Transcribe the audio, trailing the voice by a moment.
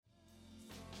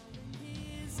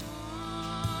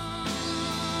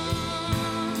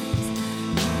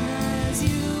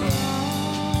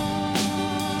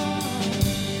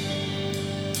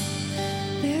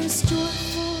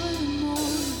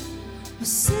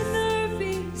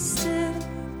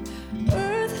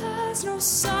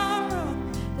sorrow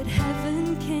that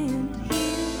heaven can't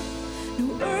heal.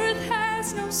 No, earth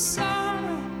has no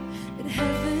sorrow that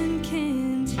heaven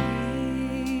can't heal.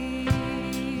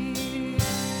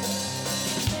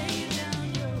 Lay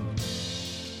down your burden.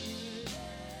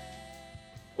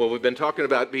 Well, we've been talking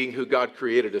about being who God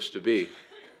created us to be.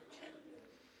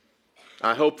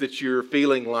 I hope that you're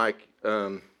feeling like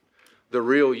the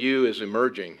real you is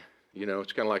emerging. You know,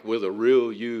 it's kind of like, will the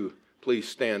real you please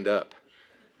stand up?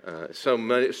 So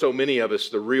many of us,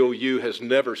 the real you has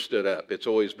never stood up. It's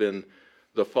always been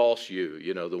the false you,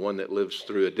 the one that lives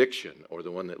through addiction, or the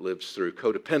one that lives through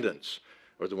codependence,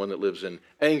 or the one that lives in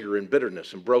anger and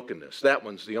bitterness and brokenness. That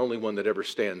one's the only one that ever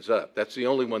stands up. That's the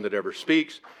only one that ever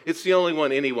speaks. It's the only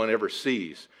one anyone ever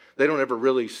sees. They don't ever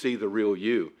really see the real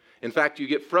you. In fact, you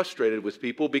get frustrated with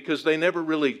people because they never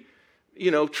really,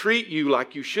 treat you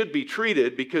like you should be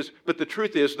treated, but the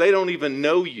truth is they don't even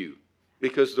know you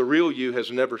because the real you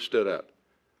has never stood up.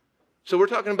 So we're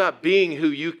talking about being who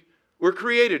you were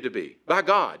created to be by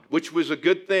God, which was a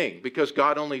good thing because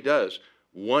God only does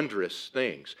wondrous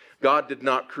things. God did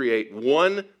not create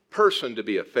one person to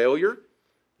be a failure.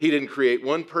 He didn't create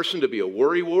one person to be a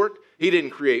worrywart. He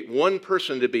didn't create one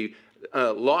person to be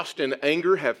lost in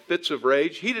anger, have fits of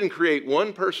rage. He didn't create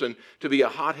one person to be a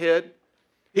hothead.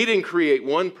 He didn't create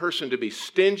one person to be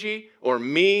stingy or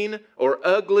mean or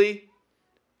ugly.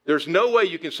 There's no way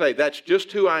you can say, that's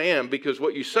just who I am, because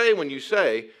what you say when you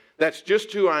say, that's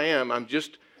just who I am, I'm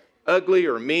just ugly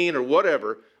or mean or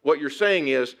whatever, what you're saying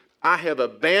is, I have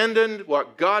abandoned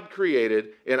what God created,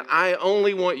 and I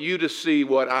only want you to see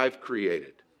what I've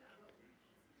created.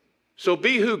 So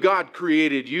be who God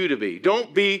created you to be.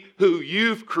 Don't be who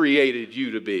you've created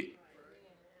you to be.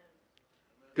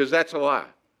 Because that's a lie.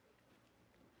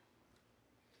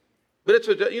 But it's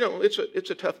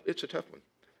a tough one.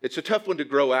 It's a tough one to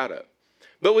grow out of.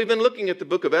 But we've been looking at the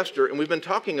book of Esther, and we've been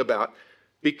talking about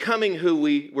becoming who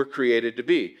we were created to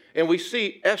be. And we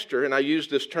see Esther, and I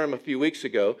used this term a few weeks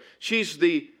ago, she's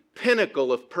the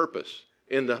pinnacle of purpose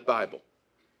in the Bible.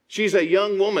 She's a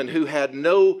young woman who had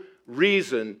no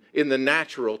reason in the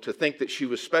natural to think that she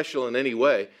was special in any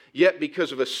way, yet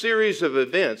because of a series of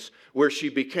events where she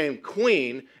became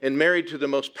queen and married to the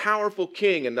most powerful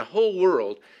king in the whole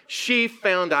world, she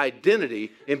found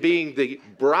identity in being the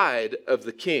bride of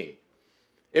the king.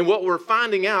 And what we're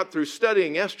finding out through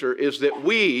studying Esther is that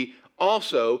we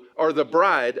also are the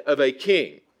bride of a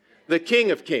king, the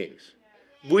King of Kings.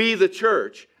 We, the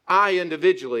church, I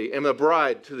individually am a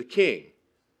bride to the king.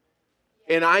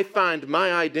 And I find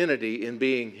my identity in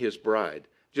being his bride,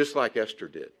 just like Esther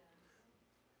did.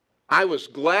 I was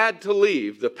glad to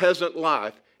leave the peasant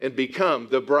life and become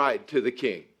the bride to the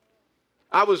king.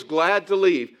 I was glad to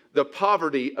leave the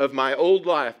poverty of my old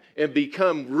life and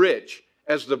become rich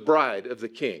as the bride of the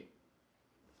king.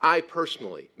 I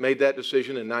personally made that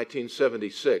decision in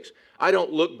 1976. I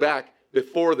don't look back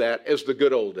before that as the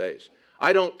good old days.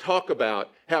 I don't talk about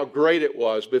how great it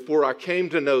was before I came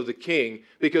to know the king,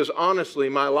 because honestly,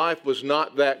 my life was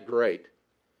not that great.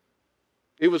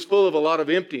 It was full of a lot of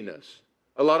emptiness,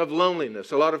 a lot of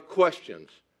loneliness, a lot of questions,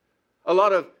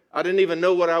 I didn't even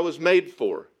know what I was made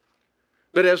for.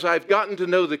 But as I've gotten to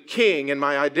know the king and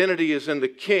my identity is in the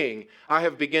king, I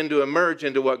have begun to emerge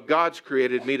into what God's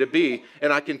created me to be.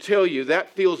 And I can tell you that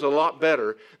feels a lot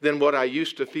better than what I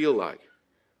used to feel like.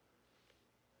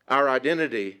 Our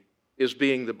identity is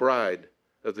being the bride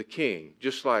of the king,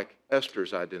 just like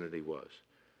Esther's identity was.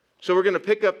 So we're going to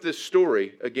pick up this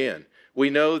story again. We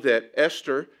know that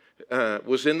Esther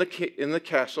was in the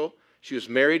castle. She was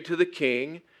married to the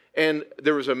king. And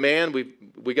there was a man,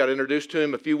 we got introduced to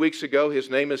him a few weeks ago. His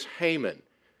name is Haman.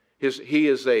 He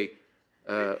is a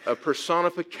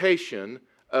personification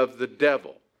of the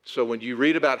devil. So when you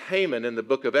read about Haman in the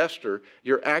book of Esther,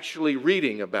 you're actually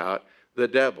reading about the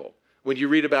devil. When you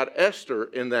read about Esther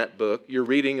in that book, you're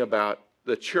reading about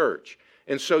the church.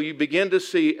 And so you begin to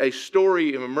see a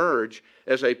story emerge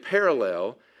as a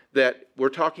parallel that we're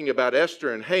talking about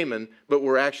Esther and Haman, but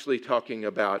we're actually talking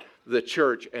about the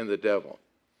church and the devil.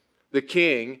 The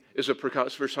king is a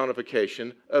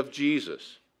personification of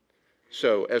Jesus.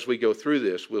 So as we go through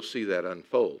this, we'll see that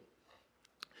unfold.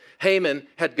 Haman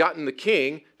had gotten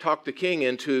talked the king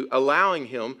into allowing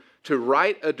him to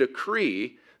write a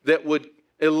decree that would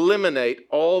eliminate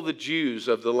all the Jews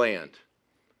of the land.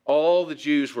 All the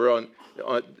Jews were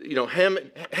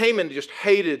Haman just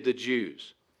hated the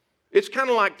Jews. It's kind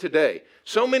of like today.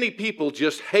 So many people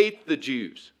just hate the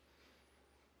Jews.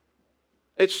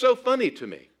 It's so funny to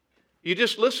me. You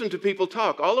just listen to people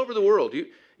talk all over the world.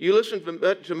 You listen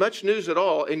to much news at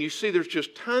all, and you see there's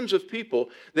just tons of people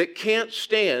that can't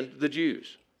stand the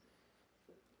Jews.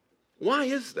 Why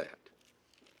is that?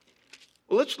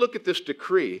 Well, let's look at this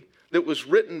decree that was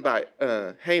written by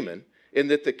Haman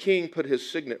and that the king put his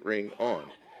signet ring on.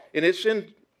 And it's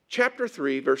in chapter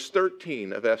 3, verse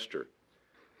 13 of Esther.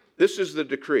 This is the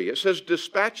decree. It says,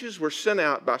 dispatches were sent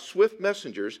out by swift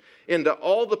messengers into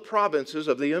all the provinces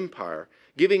of the empire,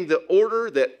 giving the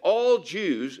order that all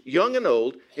Jews, young and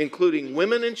old, including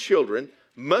women and children,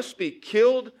 must be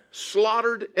killed,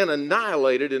 slaughtered, and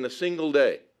annihilated in a single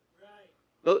day.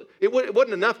 Right. It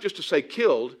wasn't enough just to say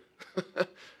killed.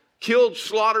 Killed,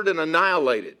 slaughtered, and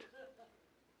annihilated.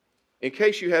 In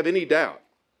case you have any doubt,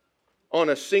 on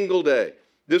a single day.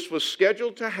 This was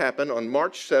scheduled to happen on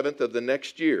March 7th of the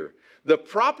next year. The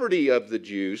property of the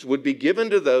Jews would be given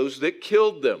to those that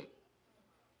killed them.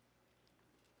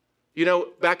 You know,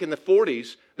 back in the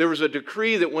 40s, there was a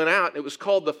decree that went out. It was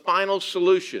called the Final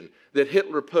Solution that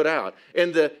Hitler put out.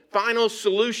 And the Final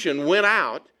Solution went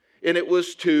out, and it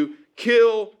was to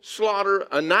kill, slaughter,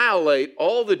 annihilate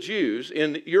all the Jews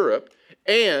in Europe,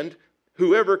 and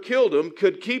whoever killed them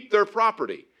could keep their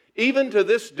property. Even to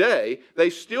this day, they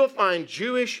still find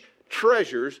Jewish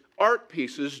treasures, art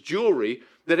pieces, jewelry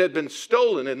that had been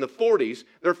stolen in the 40s.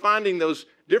 They're finding those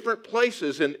different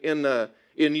places in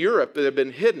Europe that have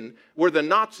been hidden where the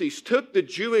Nazis took the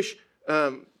Jewish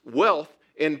wealth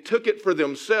and took it for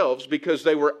themselves because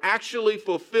they were actually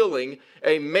fulfilling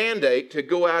a mandate to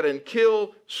go out and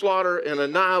kill, slaughter, and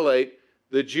annihilate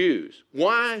the Jews.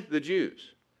 Why the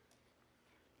Jews?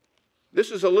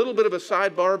 This is a little bit of a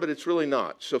sidebar, but it's really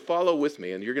not. So follow with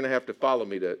me, and you're going to have to follow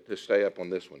me to stay up on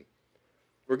this one.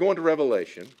 We're going to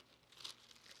Revelation,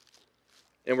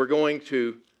 and we're going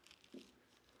to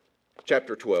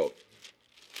chapter 12.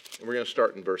 And we're going to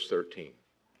start in verse 13.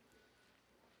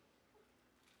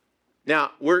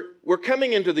 Now, we're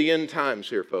coming into the end times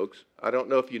here, folks. I don't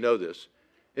know if you know this.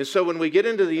 And so when we get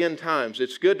into the end times,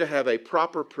 it's good to have a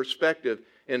proper perspective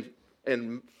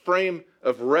and frame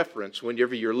of reference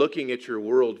whenever you're looking at your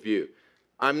worldview.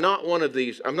 I'm not one of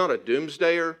these, I'm not a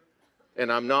doomsdayer,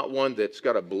 and I'm not one that's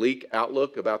got a bleak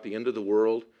outlook about the end of the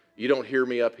world. You don't hear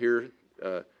me up here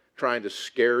trying to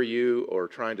scare you or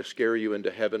trying to scare you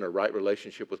into heaven or right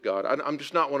relationship with God. I'm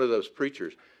just not one of those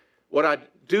preachers. What I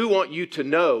do want you to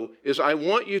know is I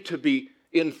want you to be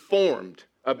informed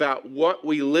about what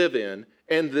we live in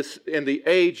and the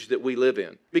age that we live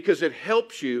in, because it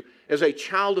helps you as a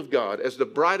child of God, as the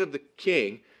bride of the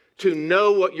King, to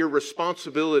know what your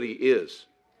responsibility is.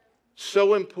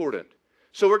 So important.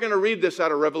 So we're going to read this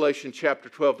out of Revelation chapter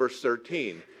 12, verse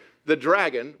 13. The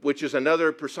dragon, which is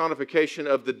another personification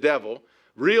of the devil,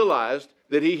 realized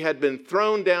that he had been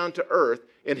thrown down to earth,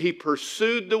 and he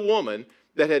pursued the woman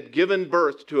that had given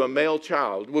birth to a male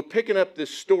child. We're picking up this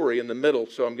story in the middle,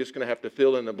 so I'm just going to have to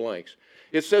fill in the blanks.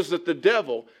 It says that the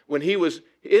devil, when he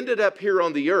ended up here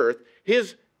on the earth,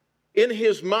 in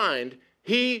his mind,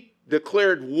 he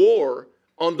declared war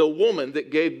on the woman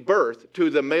that gave birth to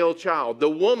the male child. The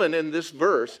woman in this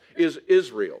verse is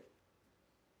Israel.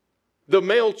 The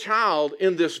male child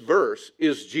in this verse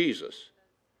is Jesus.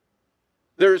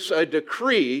 There's a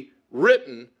decree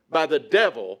written by the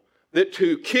devil that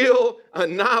to kill,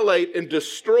 annihilate, and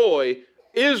destroy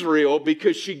Israel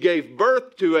because she gave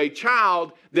birth to a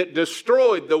child that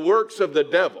destroyed the works of the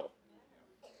devil.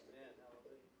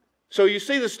 So you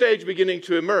see the stage beginning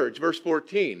to emerge. Verse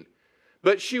 14.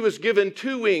 But she was given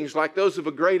 2 wings like those of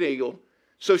a great eagle,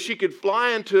 so she could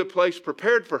fly into a place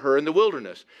prepared for her in the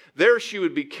wilderness. There she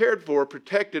would be cared for,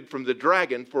 protected from the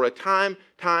dragon for a time,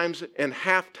 times, and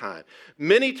half time.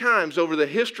 Many times over the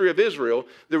history of Israel,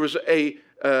 there was a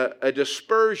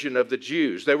dispersion of the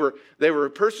Jews. They were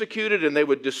persecuted and they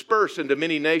would disperse into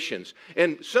many nations.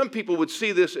 And some people would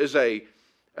see this as a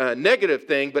negative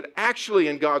thing, but actually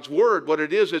in God's Word, what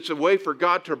it is, it's a way for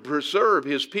God to preserve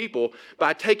His people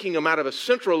by taking them out of a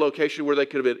central location where they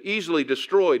could have been easily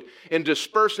destroyed and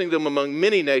dispersing them among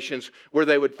many nations where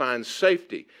they would find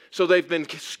safety. So they've been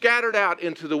scattered out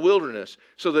into the wilderness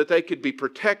so that they could be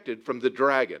protected from the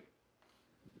dragon.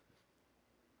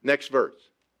 Next verse.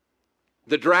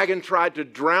 The dragon tried to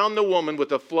drown the woman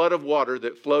with a flood of water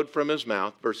that flowed from his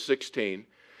mouth, verse 16.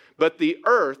 But the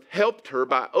earth helped her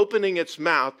by opening its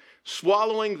mouth,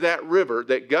 swallowing that river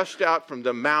that gushed out from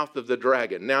the mouth of the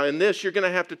dragon. Now in this, you're going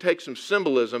to have to take some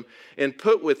symbolism and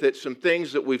put with it some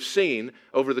things that we've seen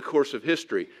over the course of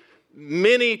history.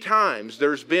 Many times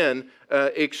there's been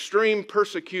extreme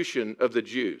persecution of the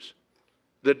Jews.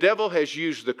 The devil has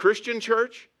used the Christian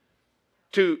church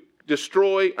to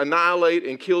destroy, annihilate,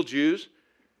 and kill Jews.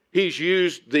 He's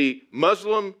used the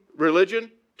Muslim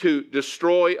religion to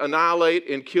destroy, annihilate,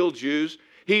 and kill Jews.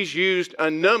 He's used a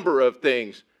number of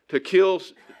things to kill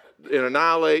and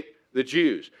annihilate the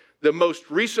Jews. The most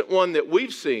recent one that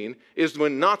we've seen is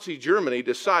when Nazi Germany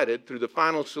decided through the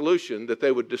final solution that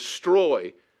they would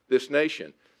destroy this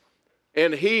nation.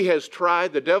 And he has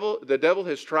tried, the devil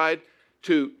has tried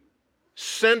to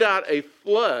send out a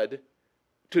flood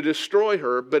to destroy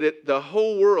her, but the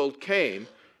whole world came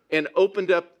and opened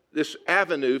up this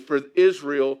avenue for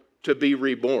Israel to be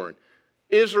reborn.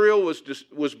 Israel was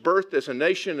birthed as a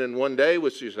nation in one day,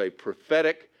 which is a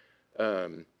prophetic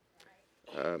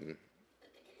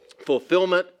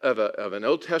fulfillment of an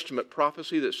Old Testament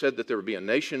prophecy that said that there would be a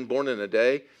nation born in a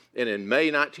day. And in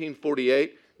May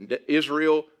 1948,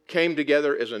 Israel came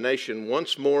together as a nation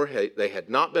once more. They had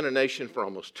not been a nation for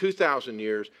almost 2,000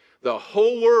 years. The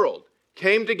whole world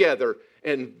came together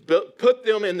and put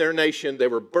them in their nation. They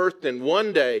were birthed in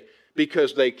one day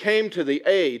because they came to the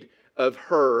aid of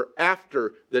her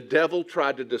after the devil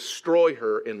tried to destroy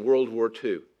her in World War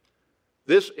II.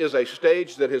 This is a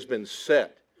stage that has been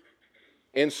set.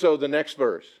 And so the next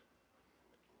verse.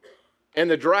 And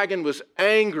the dragon was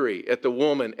angry at the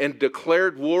woman and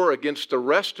declared war against the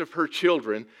rest of her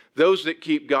children, those that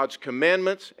keep God's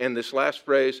commandments, and this last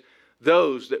phrase,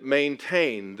 those that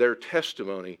maintain their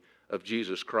testimony of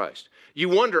Jesus Christ. You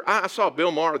wonder, I saw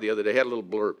Bill Maher the other day, had a little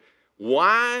blurb.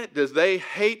 Why does they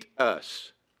hate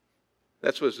us?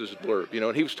 That's what his blurb,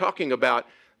 and he was talking about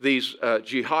these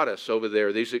jihadists over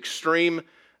there, these extreme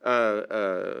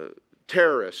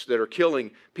terrorists that are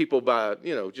killing people by,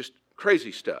 just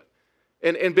crazy stuff.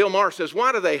 And Bill Maher says,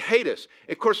 why do they hate us?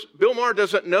 Of course, Bill Maher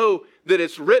doesn't know that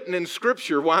it's written in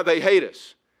Scripture why they hate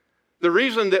us. The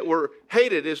reason that we're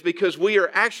hated is because we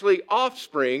are actually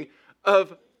offspring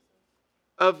of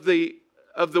the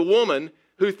woman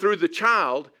who, through the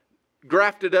child,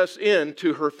 grafted us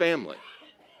into her family.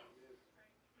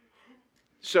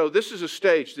 So this is a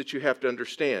stage that you have to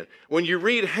understand. When you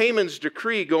read Haman's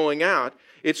decree going out,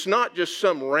 it's not just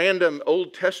some random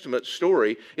Old Testament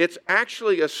story. It's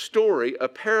actually a story, a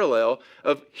parallel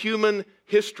of human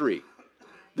history.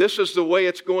 This is the way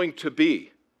it's going to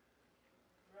be.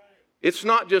 It's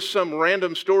not just some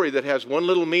random story that has one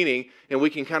little meaning and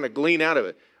we can kind of glean out of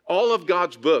it. All of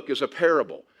God's book is a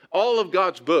parable. All of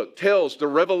God's book tells the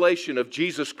revelation of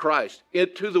Jesus Christ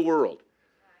to the world.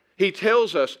 He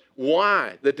tells us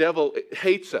why the devil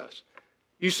hates us.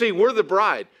 You see, we're the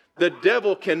bride. The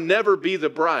devil can never be the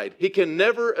bride. He can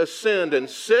never ascend and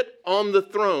sit on the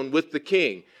throne with the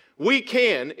king. We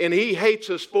can, and he hates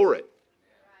us for it.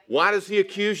 Why does he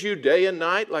accuse you day and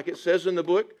night, like it says in the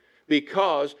book?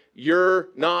 Because you're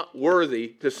not worthy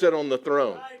to sit on the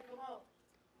throne.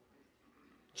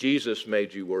 Jesus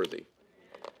made you worthy.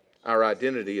 Our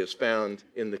identity is found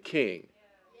in the king,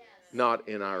 not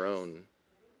in our own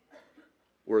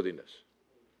worthiness.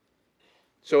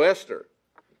 So Esther,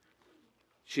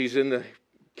 she's in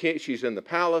the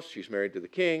palace. She's married to the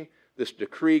king. This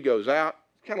decree goes out.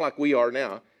 It's kind of like we are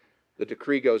now. The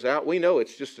decree goes out. We know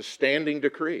it's just a standing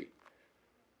decree.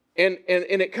 And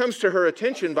it comes to her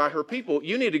attention by her people.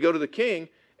 You need to go to the king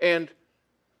and,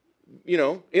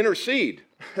 intercede.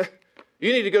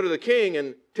 You need to go to the king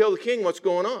and tell the king what's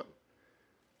going on.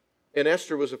 And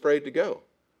Esther was afraid to go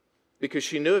because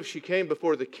she knew if she came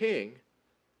before the king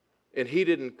and he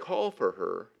didn't call for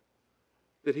her,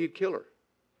 that he'd kill her.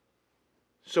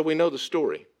 So we know the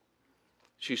story.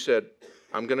 She said,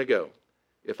 I'm going to go.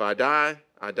 If I die,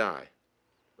 I die.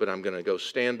 But I'm going to go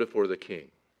stand before the king.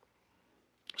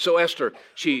 So Esther,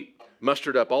 she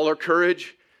mustered up all her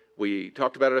courage. We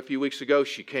talked about it a few weeks ago.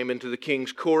 She came into the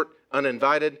king's court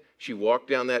uninvited. She walked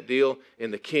down that deal,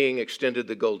 and the king extended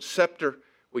the gold scepter.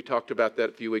 We talked about that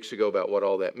a few weeks ago, about what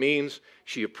all that means.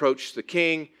 She approached the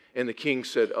king, and the king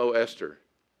said, oh, Esther,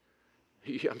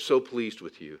 I'm so pleased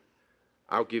with you.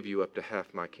 I'll give you up to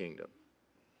half my kingdom.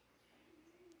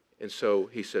 And so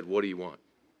he said, what do you want?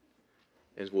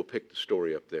 And we'll pick the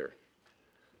story up there.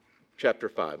 Chapter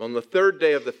 5. On the third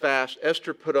day of the fast,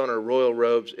 Esther put on her royal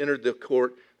robes, entered the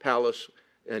court palace,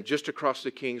 and just across the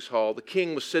king's hall. The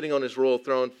king was sitting on his royal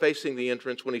throne facing the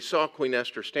entrance. When he saw Queen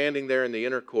Esther standing there in the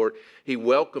inner court, he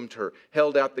welcomed her,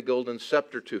 held out the golden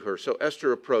scepter to her. So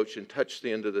Esther approached and touched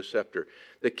the end of the scepter.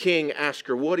 The king asked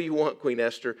her, what do you want, Queen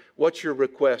Esther? What's your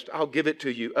request? I'll give it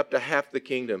to you, up to half the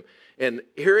kingdom. And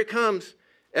here it comes.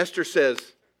 Esther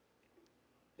says,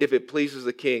 if it pleases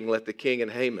the king, let the king and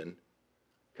Haman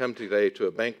come today to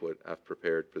a banquet I've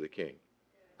prepared for the king.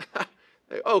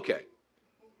 Okay.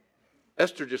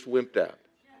 Esther just wimped out.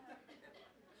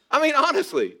 I mean,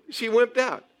 honestly, she wimped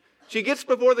out. She gets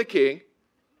before the king.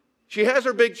 She has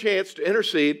her big chance to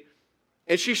intercede.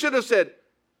 And she should have said,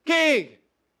 King,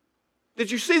 did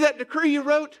you see that decree you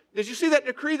wrote? Did you see that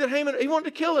decree that Haman, he wanted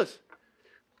to kill us?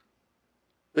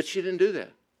 But she didn't do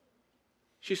that.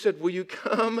 She said, will you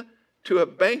come to a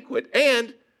banquet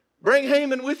and bring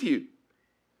Haman with you?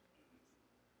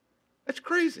 That's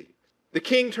crazy. The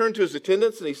king turned to his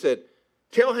attendants and he said,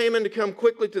 tell Haman to come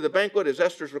quickly to the banquet as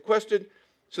Esther's requested.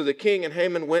 So the king and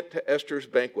Haman went to Esther's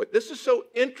banquet. This is so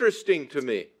interesting to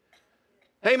me.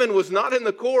 Haman was not in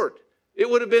the court. It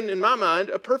would have been, in my mind,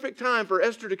 a perfect time for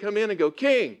Esther to come in and go,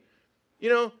 King, you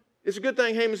know, it's a good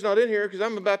thing Haman's not in here because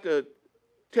I'm about to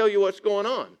tell you what's going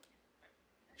on.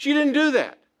 She didn't do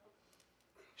that.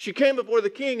 She came before the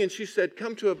king and she said,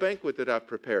 come to a banquet that I've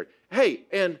prepared. Hey,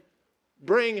 and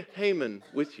bring Haman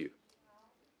with you.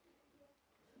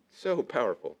 So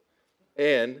powerful.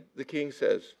 And the king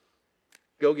says,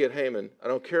 go get Haman. I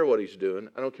don't care what he's doing.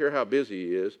 I don't care how busy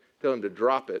he is. Tell him to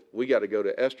drop it. We got to go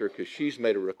to Esther because she's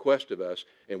made a request of us,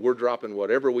 and we're dropping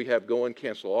whatever we have going,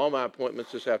 cancel all my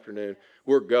appointments this afternoon.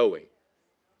 We're going.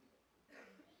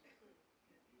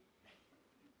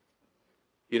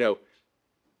 You know,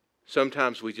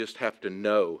 sometimes we just have to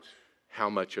know how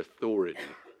much authority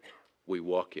we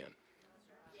walk in.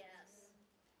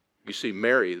 You see,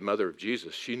 Mary, the mother of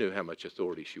Jesus, she knew how much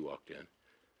authority she walked in.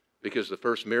 Because the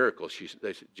first miracle,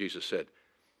 Jesus said,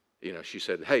 you know, she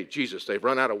said, hey, Jesus, they've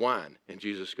run out of wine. And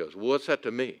Jesus goes, well, what's that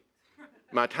to me?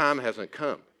 My time hasn't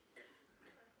come.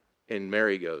 And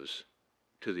Mary goes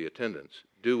to the attendants,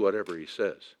 do whatever he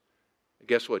says.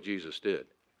 Guess what Jesus did?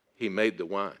 He made the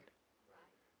wine.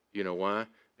 You know why?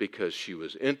 Because she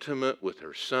was intimate with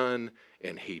her son,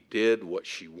 and he did what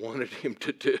she wanted him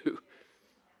to do.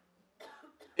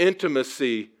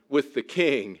 Intimacy with the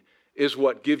king is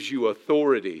what gives you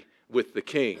authority with the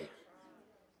king.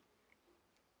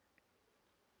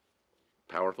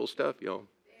 Powerful stuff, y'all.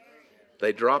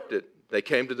 They dropped it. They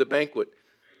came to the banquet.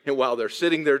 And while they're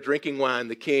sitting there drinking wine,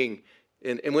 the king,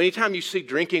 and anytime you see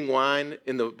drinking wine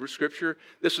in the scripture,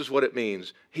 this is what it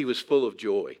means. He was full of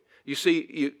joy. You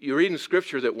see, you read in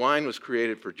scripture that wine was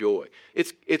created for joy.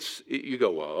 You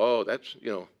go, well, oh, that's,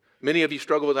 you know, many of you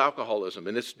struggle with alcoholism,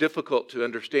 and it's difficult to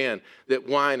understand that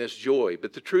wine is joy.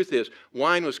 But the truth is,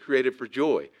 wine was created for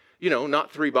joy. You know,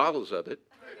 not 3 bottles of it.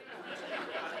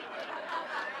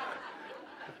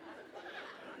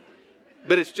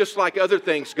 But it's just like other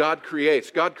things God creates.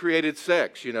 God created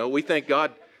sex, you know. We think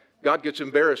God gets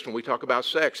embarrassed when we talk about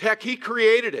sex. Heck, He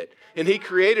created it. And He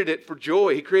created it for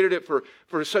joy. He created it for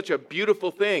such a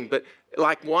beautiful thing. But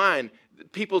like wine,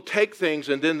 people take things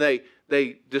and then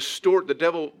they distort. The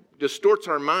devil distorts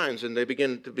our minds and they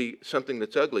begin to be something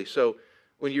that's ugly. So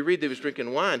when you read that he was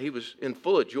drinking wine, he was in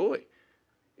full of joy.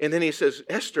 And then he says,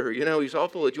 Esther, you know, he's all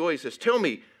full of joy. He says, tell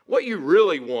me what you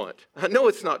really want. I know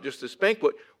it's not just this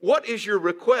banquet. What is your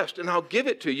request? And I'll give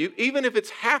it to you, even if it's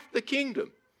half the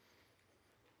kingdom.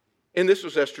 And this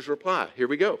was Esther's reply. Here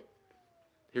we go.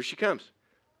 Here she comes.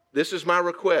 This is my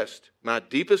request, my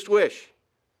deepest wish.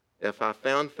 If I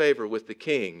found favor with the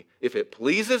king, if it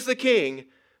pleases the king,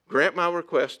 grant my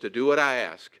request to do what I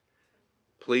ask.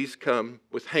 Please come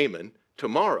with Haman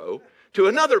tomorrow to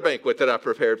another banquet that I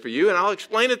prepared for you, and I'll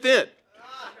explain it then.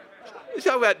 You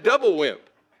talk about double wimp,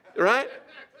 right?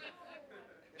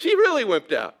 She really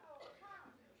wimped out.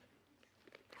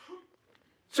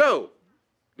 So,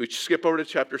 we skip over to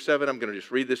chapter 7. I'm going to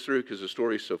just read this through because the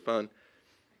story is so fun.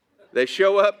 They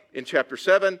show up in chapter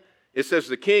 7. It says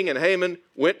the king and Haman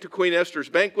went to Queen Esther's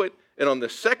banquet, and on the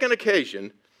second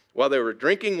occasion, while they were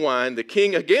drinking wine, the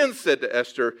king again said to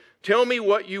Esther, tell me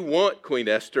what you want, Queen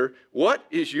Esther. What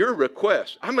is your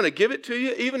request? I'm going to give it to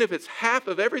you, even if it's half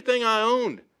of everything I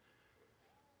owned.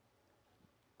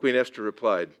 Queen Esther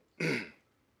replied,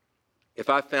 if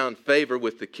I found favor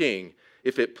with the king,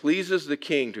 if it pleases the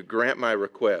king to grant my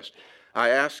request, I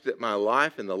ask that my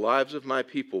life and the lives of my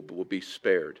people will be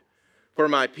spared. For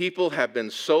my people have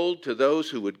been sold to those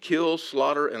who would kill,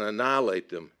 slaughter, and annihilate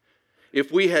them.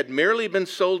 If we had merely been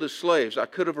sold as slaves, I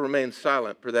could have remained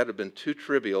silent, for that would have been too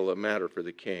trivial a matter for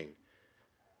the king.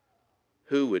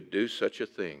 Who would do such a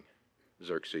thing?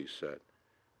 Xerxes said.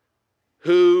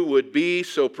 Who would be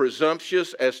so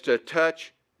presumptuous as to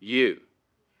touch you?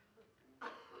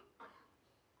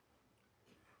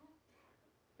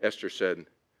 Esther said,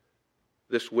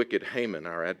 this wicked Haman,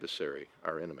 our adversary,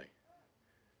 our enemy.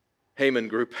 Haman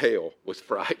grew pale with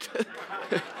fright.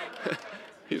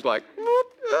 He's like,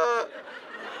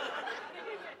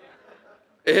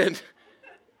 And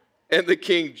the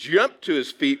king jumped to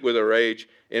his feet with a rage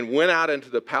and went out into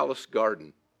the palace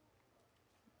garden.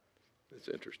 That's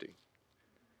interesting.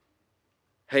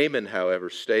 Haman, however,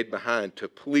 stayed behind to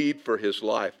plead for his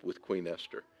life with Queen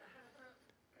Esther,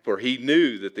 for he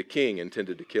knew that the king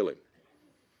intended to kill him.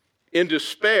 In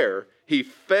despair, he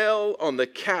fell on the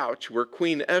couch where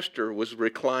Queen Esther was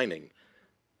reclining.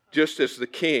 just as the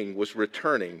king was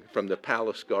returning from the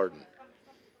palace garden.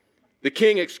 The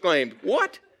king exclaimed,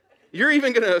 "What? You're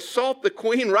even going to assault the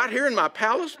queen right here in my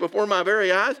palace before my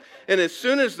very eyes?" And as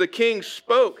soon as the king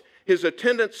spoke, his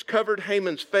attendants covered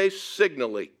Haman's face,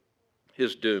 signally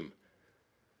his doom.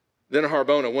 Then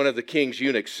Harbona, one of the king's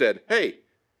eunuchs, said, "Hey,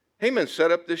 Haman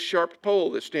set up this sharp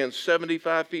pole that stands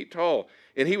 75 feet tall,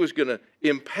 and he was going to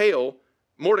impale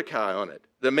Mordecai on it,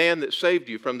 the man that saved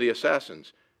you from the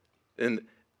assassins." And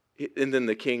then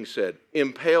the king said,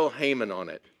 "Impale Haman on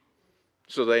it."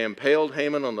 So they impaled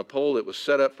Haman on the pole that was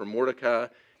set up for Mordecai,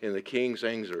 and the king's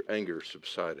anger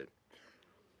subsided.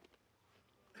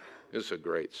 This is a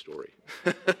great story.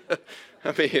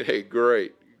 I mean, a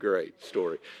great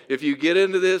story. If you get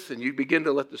into this and you begin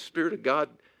to let the Spirit of God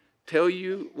tell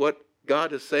you what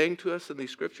God is saying to us in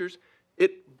these scriptures,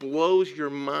 it blows your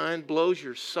mind, blows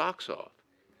your socks off.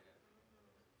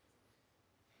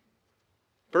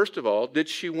 First of all, did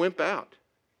she wimp out?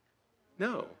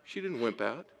 No, she didn't wimp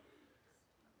out.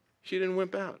 She didn't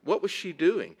wimp out. What was she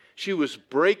doing? She was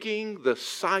breaking the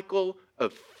cycle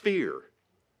of fear.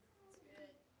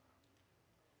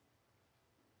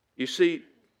 You see,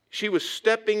 she was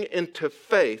stepping into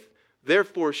faith.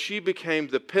 Therefore, she became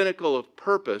the pinnacle of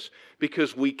purpose,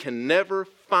 because we can never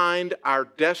find our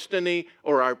destiny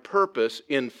or our purpose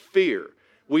in fear.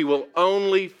 We will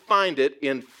only find it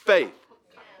in faith.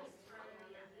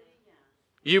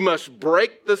 You must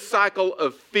break the cycle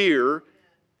of fear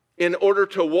in order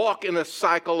to walk in a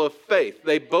cycle of faith.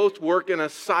 They both work in a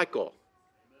cycle.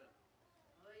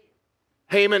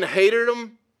 Haman hated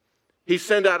him. He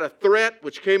sent out a threat,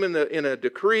 which came in a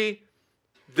decree.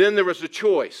 Then there was a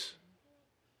choice.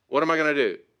 What am I going to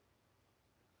do?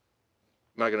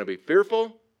 Am I going to be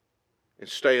fearful and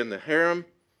stay in the harem,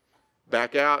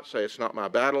 back out, say it's not my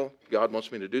battle, God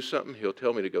wants me to do something, He'll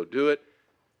tell me to go do it?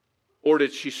 Or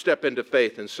did she step into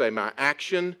faith and say, my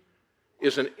action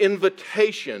is an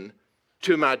invitation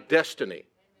to my destiny?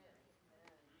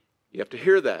 You have to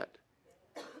hear that.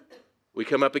 We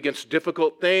come up against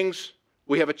difficult things.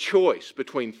 We have a choice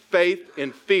between faith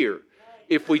and fear.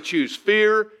 If we choose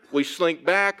fear, we slink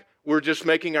back. We're just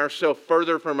making ourselves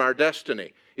further from our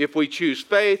destiny. If we choose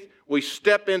faith, we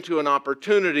step into an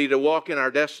opportunity to walk in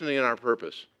our destiny and our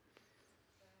purpose.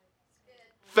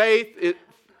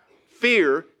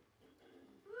 Fear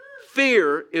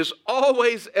is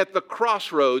always at the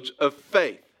crossroads of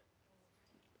faith.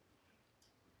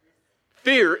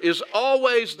 Fear is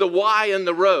always the Y in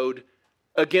the road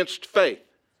against faith.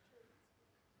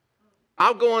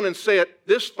 I'll go on and say it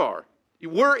this far.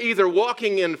 We're either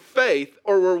walking in faith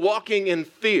or we're walking in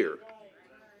fear.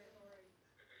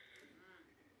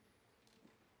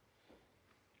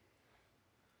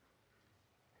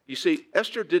 You see,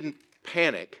 Esther didn't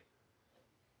panic.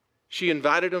 She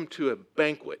invited him to a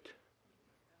banquet.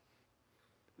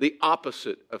 The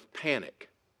opposite of panic.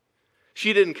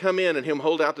 She didn't come in and him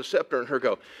hold out the scepter and her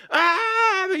go,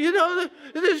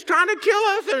 this is trying to kill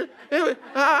us. And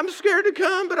I'm scared to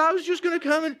come, but I was just going to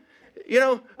come and,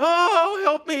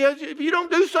 help me. If you don't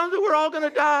do something, we're all going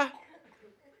to die.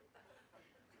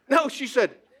 No, she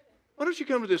said, why don't you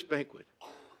come to this banquet?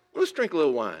 Let's drink a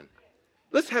little wine.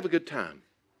 Let's have a good time.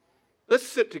 Let's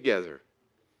sit together.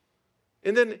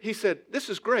 And then he said, this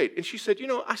is great. And she said,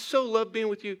 I so love being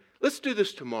with you. Let's do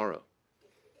this tomorrow.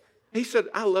 He said,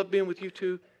 I love being with you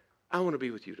too. I want to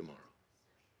be with you tomorrow.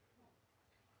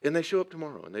 And they show up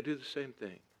tomorrow and they do the same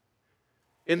thing.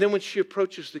 And then when she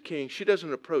approaches the king, she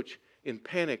doesn't approach in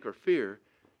panic or fear.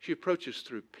 She approaches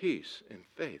through peace and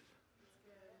faith.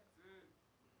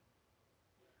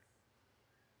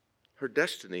 Her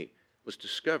destiny was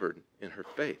discovered in her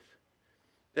faith.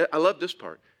 I love this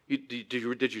part. Did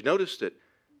you notice that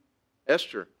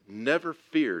Esther never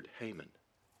feared Haman?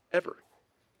 Ever.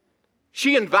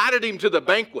 She invited him to the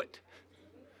banquet.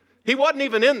 He wasn't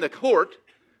even in the court.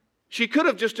 She could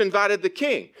have just invited the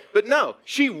king. But no,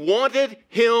 she wanted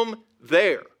him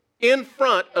there in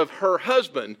front of her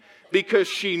husband because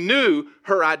she knew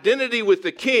her identity with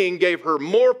the king gave her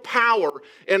more power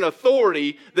and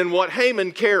authority than what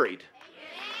Haman carried.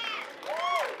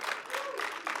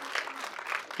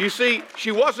 You see,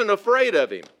 she wasn't afraid of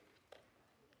him.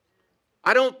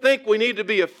 I don't think we need to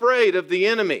be afraid of the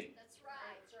enemy.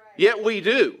 Yet we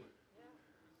do.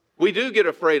 We do get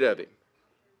afraid of him.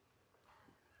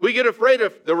 We get afraid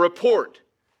of the report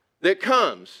that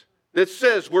comes that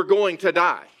says we're going to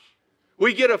die.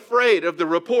 We get afraid of the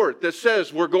report that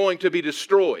says we're going to be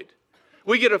destroyed.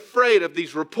 We get afraid of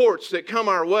these reports that come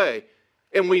our way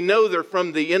and we know they're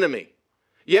from the enemy.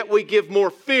 Yet we give more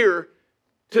fear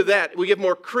to that. We give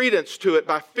more credence to it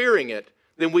by fearing it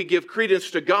than we give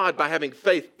credence to God by having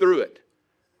faith through it.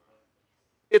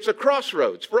 It's a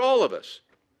crossroads for all of us.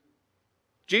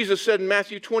 Jesus said in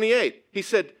Matthew 28, he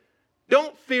said,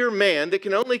 don't fear man that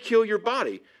can only kill your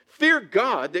body. Fear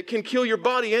God that can kill your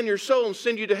body and your soul and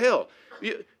send you to hell.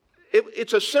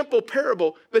 It's a simple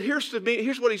parable, but here's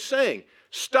what he's saying.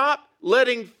 Stop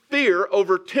letting fear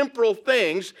over temporal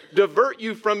things divert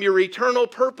you from your eternal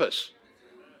purpose.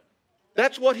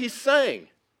 That's what he's saying.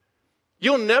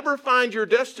 You'll never find your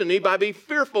destiny by being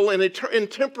fearful in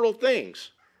temporal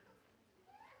things.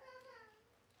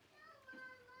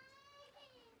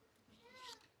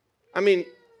 I mean,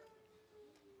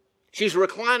 she's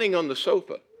reclining on the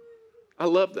sofa. I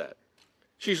love that.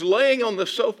 She's laying on the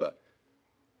sofa.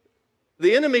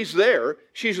 The enemy's there.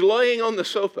 She's laying on the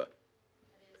sofa.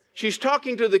 She's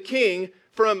talking to the king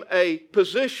from a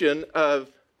position of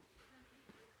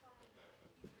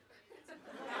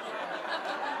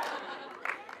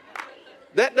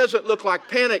that doesn't look like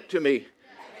panic to me.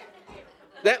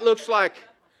 That looks like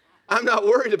I'm not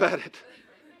worried about it.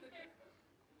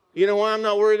 You know why I'm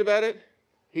not worried about it?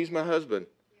 He's my husband.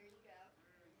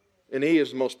 And he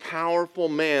is the most powerful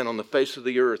man on the face of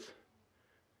the earth.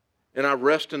 And I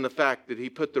rest in the fact that he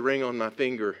put the ring on my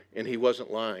finger and he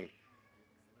wasn't lying.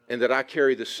 And that I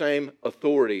carry the same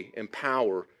authority and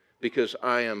power because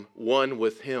I am one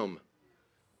with him.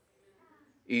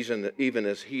 Even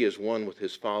as he is one with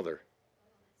his Father.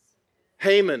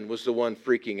 Haman was the one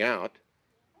freaking out.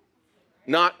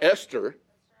 Not Esther.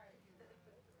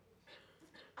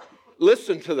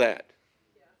 Listen to that.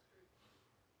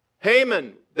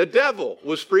 Haman, the devil,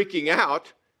 was freaking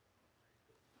out.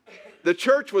 The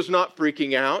church was not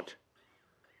freaking out.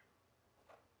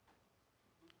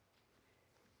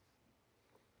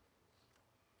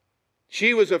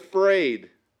 She was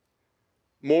afraid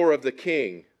more of the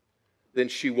king than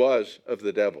she was of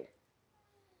the devil.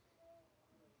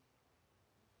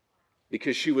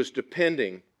 Because she was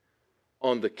depending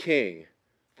on the king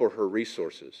for her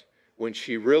resources. When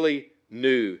she really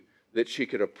knew that she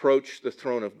could approach the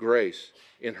throne of grace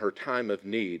in her time of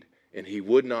need, and he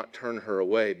would not turn her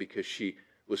away because she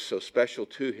was so special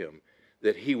to him,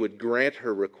 that he would grant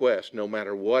her request no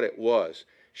matter what it was.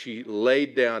 She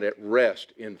laid down at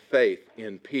rest in faith,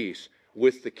 in peace,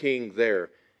 with the king there,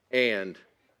 and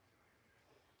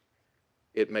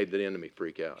it made the enemy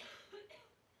freak out.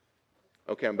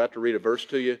 Okay, I'm about to read a verse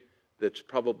to you that's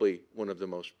probably one of the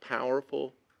most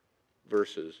powerful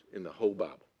verses in the whole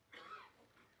Bible.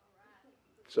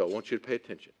 So I want you to pay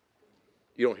attention.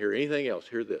 You don't hear anything else.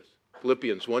 Hear this.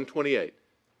 Philippians 1:28.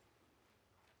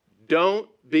 Don't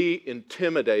be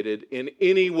intimidated in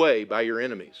any way by your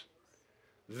enemies.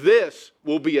 This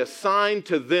will be a sign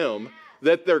to them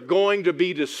that they're going to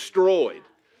be destroyed,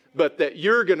 but that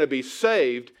you're going to be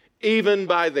saved even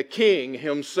by the King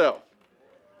himself.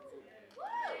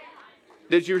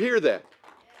 Did you hear that?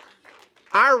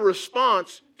 Our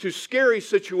response to scary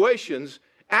situations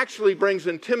actually brings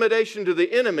intimidation to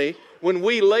the enemy when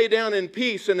we lay down in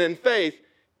peace and in faith,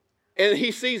 and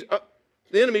he sees,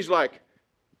 the enemy's like,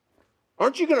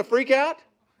 aren't you going to freak out?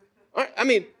 I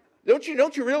mean, don't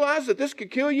you realize that this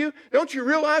could kill you? Don't you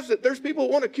realize that there's people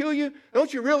who want to kill you?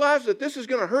 Don't you realize that this is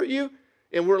going to hurt you?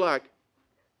 And we're like,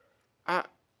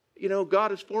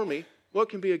 God is for me. What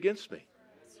can be against me?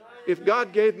 If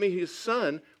God gave me his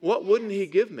son, what wouldn't he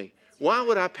give me? Why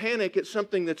would I panic at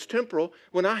something that's temporal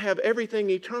when I have everything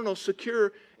eternal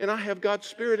secure and I have God's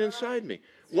Spirit inside me?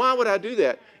 Why would I do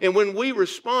that? And when we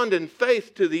respond in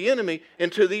faith to the enemy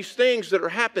and to these things that are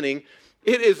happening,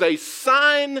 it is a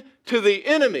sign to the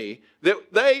enemy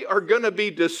that they are going to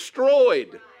be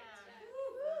destroyed.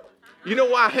 You know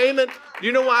why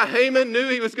Haman knew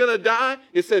he was going to die?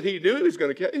 It said he knew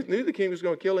the king was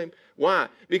going to kill him. Why?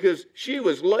 Because she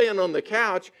was laying on the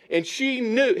couch and he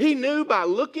knew by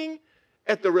looking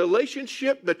at the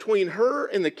relationship between her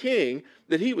and the king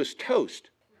that he was toast.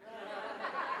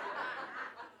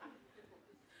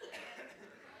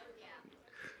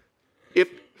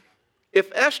 If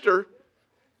Esther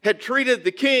had treated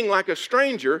the king like a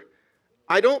stranger,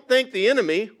 I don't think the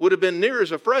enemy would have been near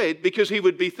as afraid, because he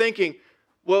would be thinking,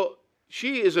 well,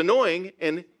 she is annoying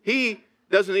and he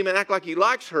doesn't even act like he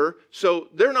likes her, so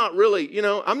they're not really,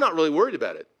 I'm not really worried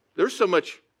about it. There's so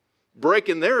much break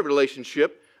in their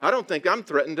relationship, I don't think I'm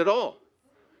threatened at all.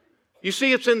 You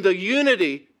see, it's in the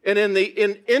unity and in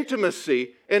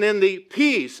intimacy and in the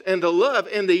peace and the love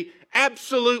and the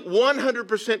absolute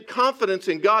 100% confidence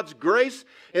in God's grace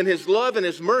and his love and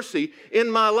his mercy in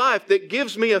my life that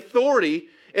gives me authority,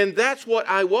 and that's what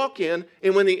I walk in.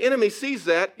 And when the enemy sees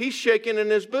that, he's shaking in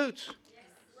his boots.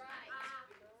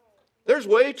 There's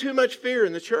way too much fear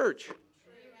in the church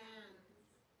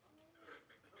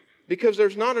because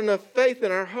there's not enough faith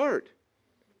in our heart.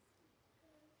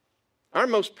 Our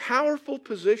most powerful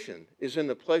position is in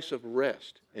the place of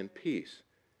rest and peace.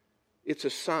 It's a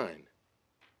sign.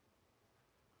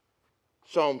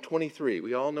 Psalm 23,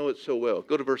 we all know it so well.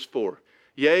 Go to verse 4.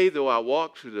 Yea, though I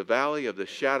walk through the valley of the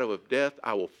shadow of death,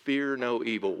 I will fear no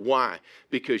evil. Why?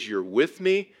 Because you're with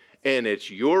me, and it's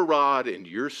your rod and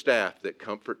your staff that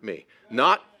comfort me.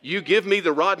 Not, you give me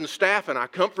the rod and staff and I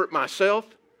comfort myself.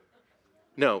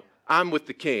 No, I'm with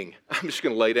the King. I'm just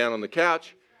going to lay down on the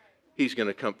couch. He's going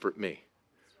to comfort me.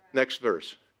 Next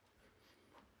verse.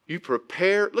 You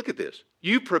prepare, look at this.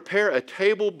 You prepare a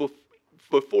table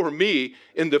before me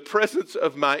in the presence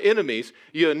of my enemies.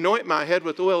 You anoint my head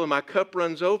with oil and my cup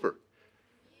runs over.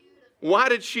 Why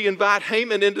did she invite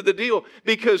Haman into the deal?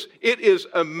 Because it is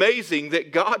amazing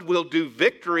that God will do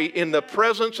victory in the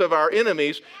presence of our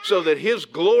enemies so that His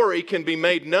glory can be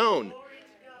made known.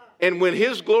 And when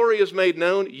His glory is made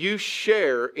known, you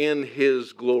share in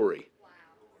His glory.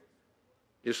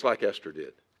 Just like Esther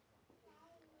did.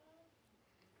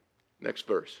 Next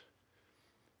verse.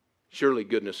 Surely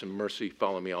goodness and mercy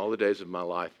follow me all the days of my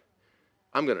life.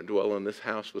 I'm going to dwell in this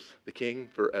house with the King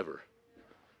forever.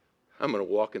 I'm going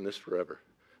to walk in this forever.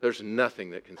 There's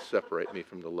nothing that can separate me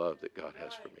from the love that God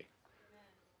has for me.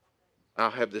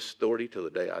 I'll have this authority till the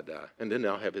day I die. And then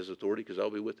I'll have His authority because I'll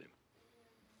be with Him.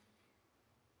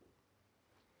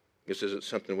 This isn't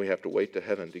something we have to wait to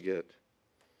heaven to get.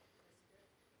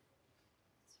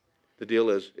 The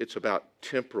deal is, it's about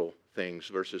temporal things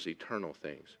versus eternal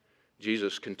things.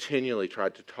 Jesus continually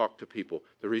tried to talk to people.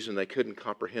 The reason they couldn't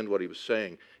comprehend what He was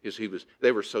saying is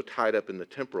they were so tied up in the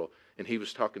temporal, and He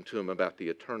was talking to them about the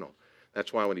eternal.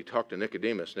 That's why when He talked to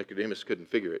Nicodemus, Nicodemus couldn't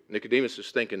figure it. Nicodemus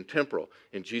is thinking temporal,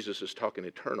 and Jesus is talking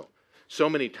eternal. So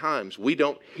many times we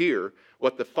don't hear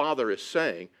what the Father is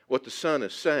saying, what the Son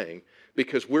is saying,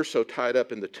 because we're so tied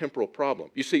up in the temporal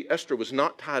problem. You see, Esther was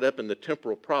not tied up in the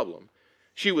temporal problem.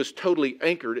 She was totally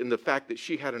anchored in the fact that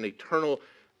she had an eternal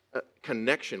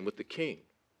connection with the King.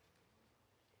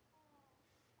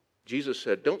 Jesus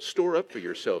said, don't store up for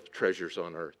yourself treasures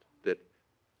on earth that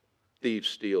thieves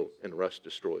steal and rust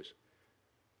destroys.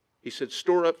 He said,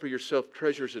 store up for yourself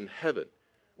treasures in heaven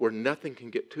where nothing can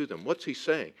get to them. What's He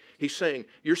saying? He's saying,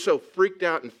 you're so freaked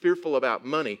out and fearful about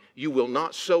money, you will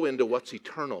not sow into what's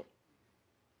eternal.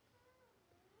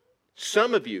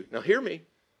 Some of you, now hear me,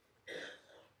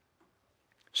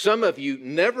 some of you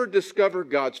never discover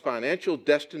God's financial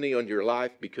destiny on your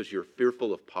life because you're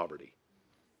fearful of poverty.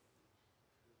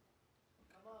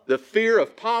 The fear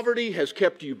of poverty has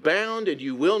kept you bound and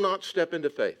you will not step into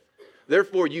faith.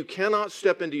 Therefore, you cannot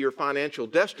step into your financial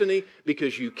destiny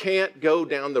because you can't go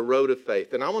down the road of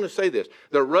faith. And I want to say this,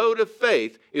 the road of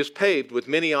faith is paved with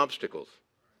many obstacles.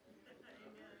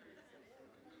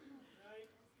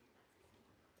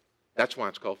 That's why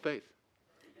it's called faith.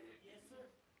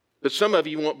 But some of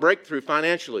you want breakthrough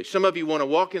financially. Some of you want to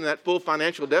walk in that full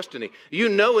financial destiny. You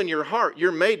know in your heart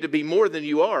you're made to be more than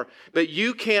you are, but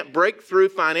you can't break through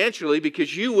financially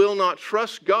because you will not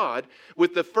trust God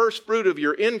with the first fruit of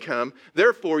your income.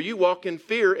 Therefore, you walk in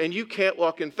fear and you can't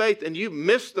walk in faith, and you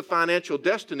miss the financial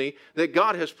destiny that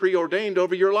God has preordained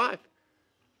over your life.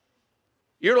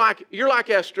 You're like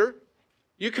Esther.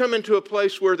 You come into a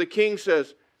place where the king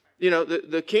says, you know,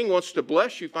 the king wants to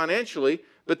bless you financially,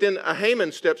 but then a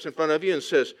Haman steps in front of you and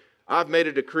says, I've made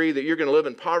a decree that you're going to live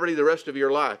in poverty the rest of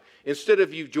your life. Instead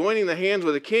of you joining the hands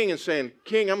with the king and saying,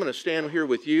 King, I'm going to stand here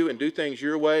with you and do things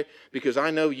your way because I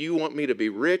know you want me to be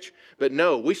rich. But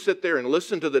no, we sit there and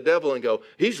listen to the devil and go,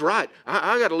 he's right.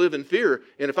 I got to live in fear.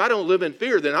 And if I don't live in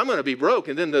fear, then I'm going to be broke.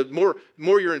 And then the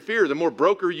more you're in fear, the more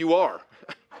broker you are.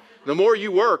 The more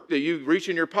you work, that you reach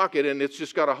in your pocket and it's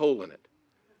just got a hole in it.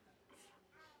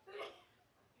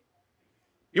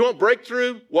 You want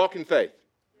breakthrough? Walk in faith.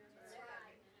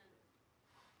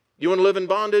 You want to live in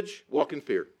bondage? Walk in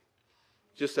fear.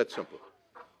 Just that simple.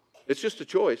 It's just a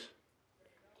choice.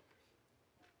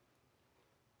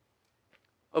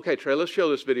 Okay, Trey, let's show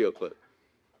this video clip.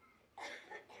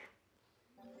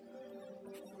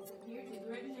 Appeared to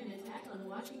threaten an attack on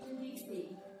Washington, D.C.,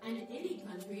 and any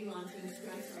country launching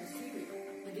strikes on Syria.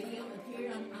 The video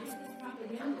appeared on ISIS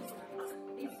propaganda sites.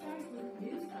 It starts with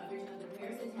news coverage of the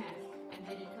Paris attack, and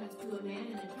then it cuts to a man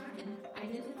in a turban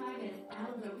identified as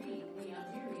Al-Gharib, the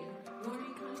Algerian,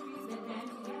 warning countries that band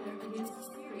together against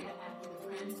Syria after the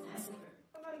France massacre.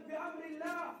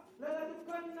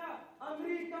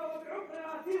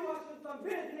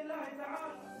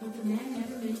 But the man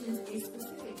never mentions a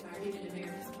specific target in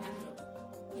America's capital.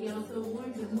 He also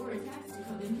warns of more attacks to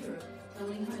come in Europe,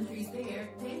 telling countries there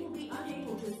they will be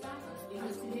unable to stop us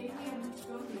because today we are much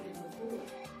stronger than before.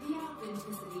 The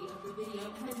authenticity of the video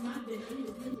has not been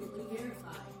independently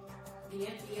verified. The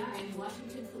FBI and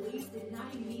Washington police did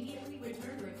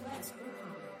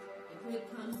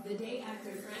comes the day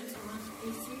after France launched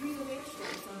a series of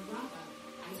airstrikes on Raqqa,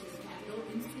 ISIS capital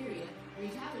in Syria,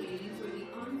 retaliating for the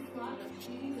onslaught of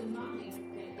shootings and bombings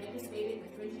that devastated the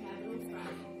French capital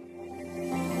Friday.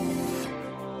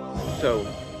 So,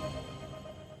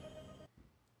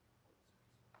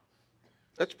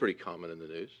 that's pretty common in the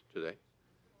news today.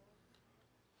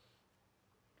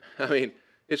 I mean,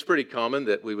 it's pretty common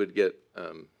that we would get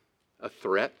a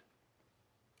threat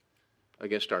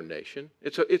against our nation.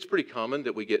 It's pretty common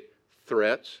that we get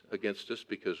threats against us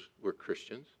because we're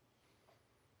Christians.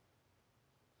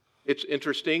 It's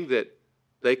interesting that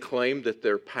they claim that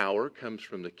their power comes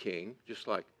from the king, just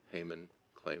like Haman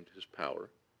claimed his power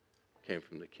came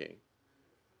from the king.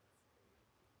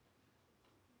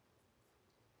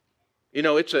 You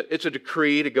know, it's a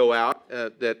decree to go out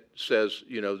that says,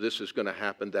 you know, this is going to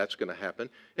happen, that's going to happen.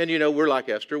 And, you know, we're like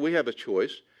Esther. We have a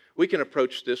choice. We can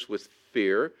approach this with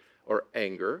fear or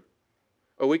anger,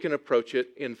 or we can approach it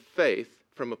in faith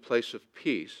from a place of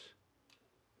peace.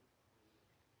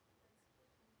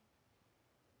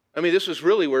 I mean, this is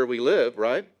really where we live,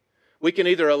 right? We can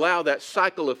either allow that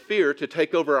cycle of fear to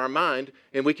take over our mind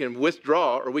and we can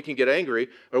withdraw, or we can get angry,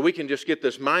 or we can just get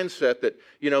this mindset that,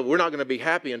 you know, we're not going to be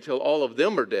happy until all of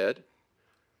them are dead.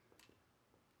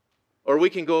 Or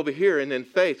we can go over here and in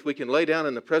faith we can lay down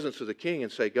in the presence of the king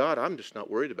and say, God, I'm just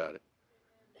not worried about it.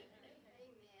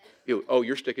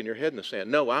 You're sticking your head in the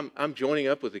sand. No, I'm joining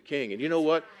up with the king. And you know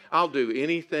what? I'll do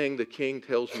anything the king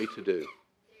tells me to do.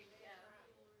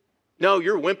 No,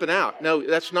 you're wimping out. No,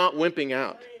 that's not wimping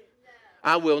out.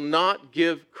 I will not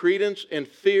give credence and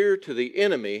fear to the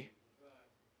enemy.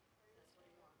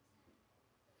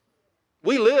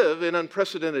 We live in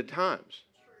unprecedented times.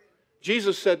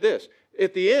 Jesus said this,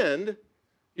 at the end,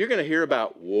 you're going to hear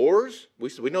about wars.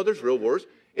 We know there's real wars.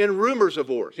 And rumors of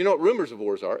wars. You know what rumors of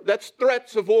wars are? That's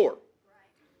threats of war.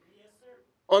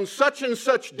 On such and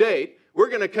such date, we're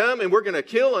going to come and we're going to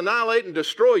kill, annihilate, and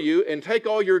destroy you and take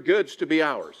all your goods to be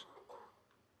ours.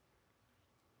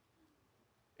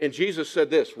 And Jesus said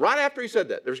this, right after he said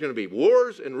that, there's going to be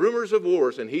wars and rumors of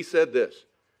wars, and he said this,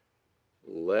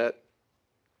 let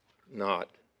not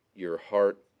your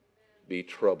heart be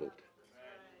troubled.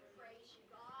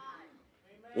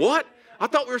 What? I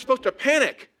thought we were supposed to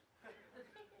panic.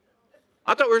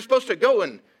 I thought we were supposed to go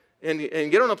and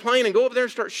get on a plane and go over there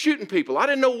and start shooting people. I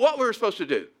didn't know what we were supposed to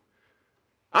do.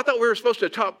 I thought we were supposed to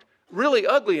talk really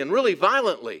ugly and really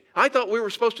violently. I thought we were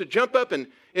supposed to jump up and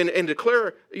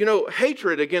declare, you know,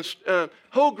 hatred against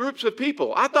whole groups of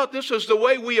people. I thought this was the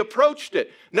way we approached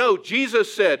it. No,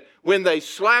 Jesus said, when they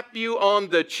slap you on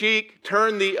the cheek,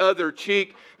 turn the other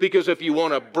cheek, because if you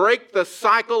want to break the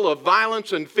cycle of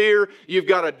violence and fear, you've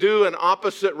got to do an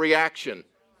opposite reaction.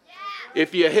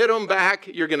 If you hit them back,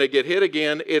 you're going to get hit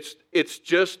again. It's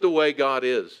just the way God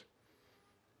is.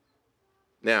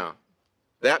 Now,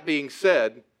 that being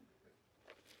said,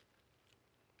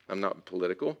 I'm not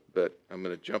political, but I'm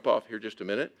going to jump off here just a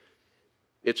minute.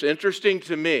 It's interesting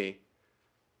to me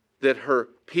that her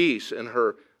peace and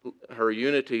her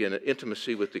unity and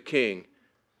intimacy with the king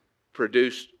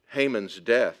produced Haman's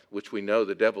death, which we know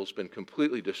the devil's been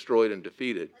completely destroyed and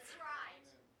defeated.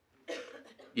 That's right.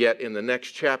 Yet in the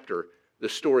next chapter, the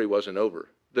story wasn't over.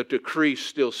 The decree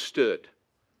still stood.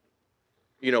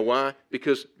 You know why?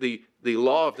 Because the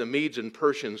law of the Medes and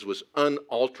Persians was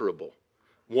unalterable.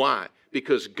 Why?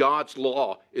 Because God's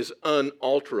law is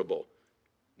unalterable.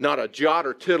 Not a jot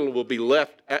or tittle will be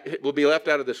left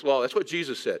out of this law. That's what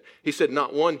Jesus said. He said,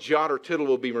 not one jot or tittle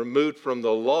will be removed from the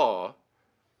law.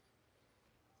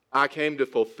 I came to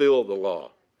fulfill the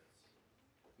law.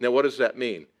 Now, what does that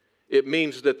mean? It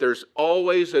means that there's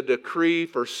always a decree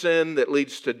for sin that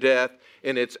leads to death,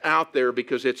 and it's out there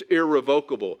because it's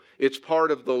irrevocable. It's part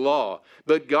of the law.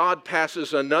 But God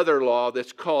passes another law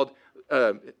that's called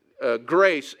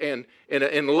grace and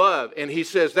love. And he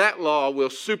says that law will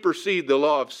supersede the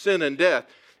law of sin and death.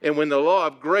 And when the law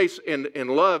of grace and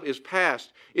love is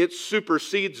passed, it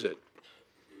supersedes it.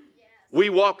 We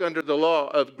walk under the law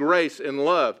of grace and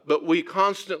love, but we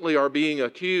constantly are being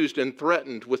accused and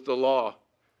threatened with the law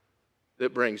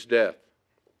that brings death.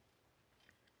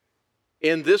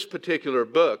 In this particular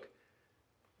book,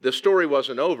 the story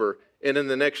wasn't over, and in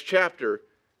the next chapter,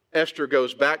 Esther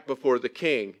goes back before the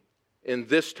king. And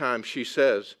this time she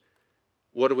says,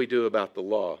 what do we do about the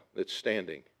law that's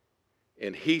standing?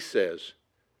 And he says,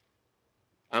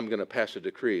 I'm going to pass a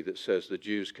decree that says the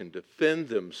Jews can defend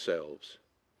themselves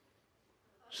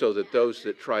so that those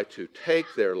that try to take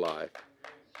their life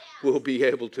will be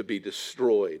able to be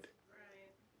destroyed.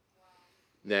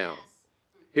 Now,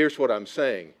 here's what I'm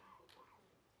saying.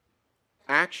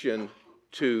 Action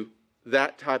to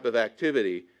that type of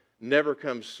activity never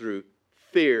comes through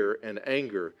fear and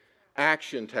anger,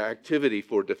 action to activity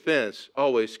for defense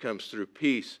always comes through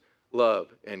peace, love,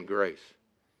 and grace.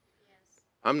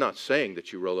 I'm not saying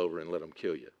that you roll over and let them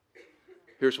kill you.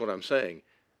 Here's what I'm saying.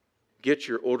 Get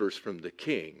your orders from the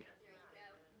king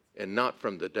and not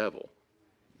from the devil.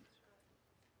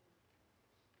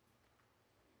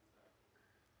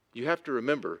 You have to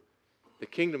remember, the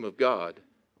kingdom of God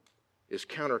is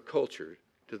counterculture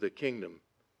to the kingdom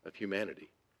of humanity.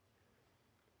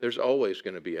 There's always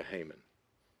going to be a Haman.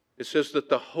 It says that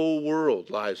the whole world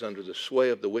lies under the sway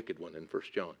of the wicked one in 1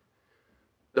 John.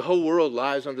 The whole world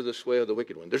lies under the sway of the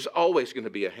wicked one. There's always going to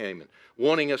be a Haman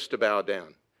wanting us to bow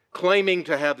down, claiming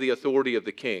to have the authority of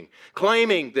the king,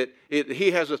 claiming that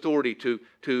he has authority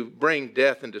to bring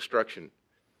death and destruction.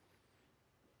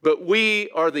 But we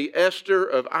are the Esther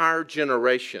of our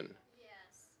generation.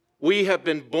 Yes. We have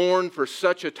been born for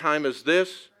such a time as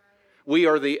this. We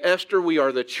are the Esther, we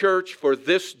are the church for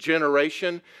this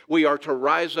generation. We are to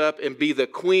rise up and be the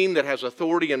queen that has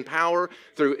authority and power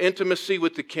through intimacy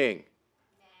with the king.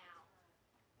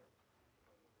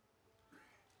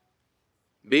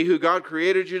 Be who God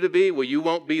created you to be. Well, you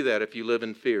won't be that if you live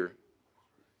in fear.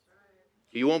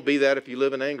 You won't be that if you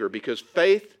live in anger, because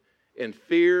faith and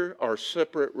fear are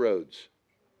separate roads.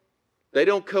 They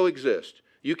don't coexist.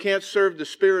 You can't serve the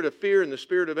spirit of fear and the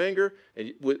spirit of anger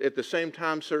and at the same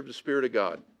time serve the Spirit of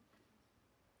God.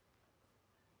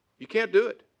 You can't do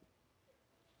it.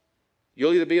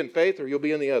 You'll either be in faith or you'll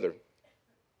be in the other.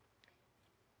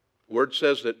 The Word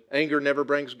says that anger never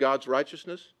brings God's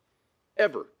righteousness,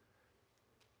 ever.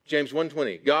 James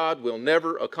 1:20, God will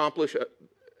never accomplish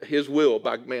His will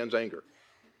by man's anger.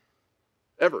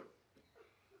 Ever.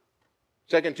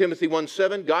 2 Timothy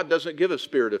 1:7, God doesn't give a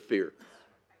spirit of fear.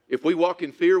 If we walk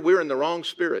in fear, we're in the wrong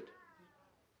spirit.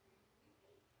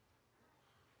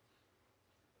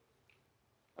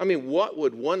 I mean, what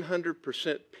would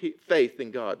 100% faith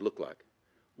in God look like?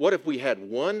 What if we had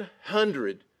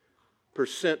 100%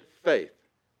 faith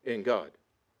in God?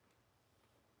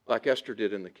 Like Esther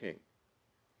did in the king.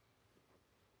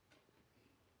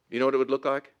 You know what it would look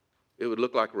like? It would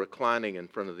look like reclining in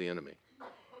front of the enemy.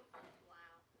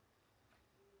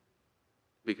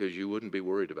 Because you wouldn't be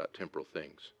worried about temporal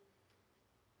things.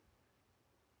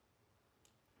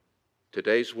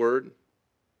 Today's word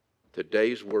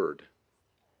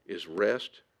is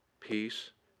rest,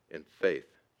 peace, and faith.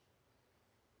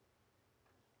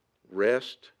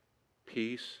 Rest,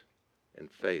 peace,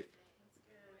 and faith.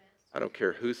 I don't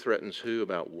care who threatens who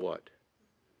about what.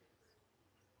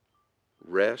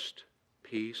 Rest,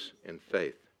 peace, and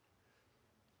faith.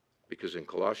 Because in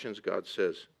Colossians, God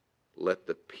says, let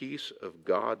the peace of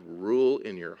God rule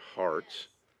in your hearts.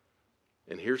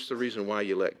 And here's the reason why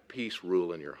you let peace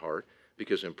rule in your heart.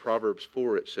 Because in Proverbs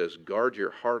 4 it says, guard your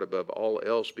heart above all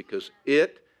else because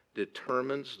it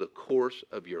determines the course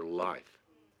of your life.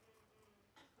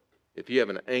 If you have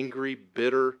an angry,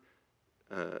 bitter,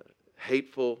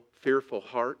 hateful, fearful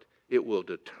heart, it will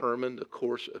determine the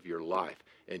course of your life.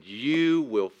 And you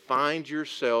will find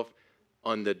yourself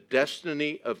on the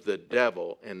destiny of the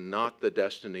devil and not the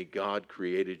destiny God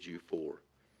created you for.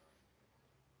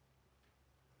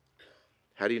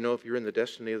 How do you know if you're in the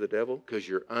destiny of the devil? Because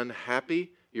you're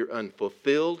unhappy, you're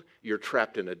unfulfilled, you're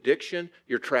trapped in addiction,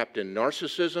 you're trapped in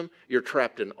narcissism, you're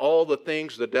trapped in all the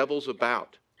things the devil's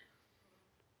about.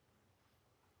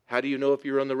 How do you know if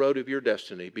you're on the road of your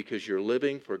destiny? Because you're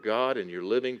living for God and you're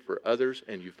living for others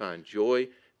and you find joy,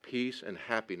 peace, and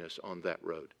happiness on that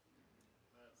road.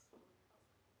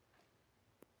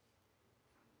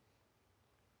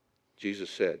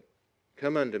 Jesus said,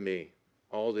 come unto me,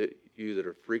 all you that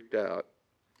are freaked out,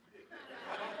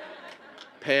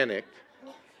 panicked,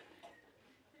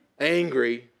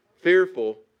 angry,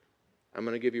 fearful, I'm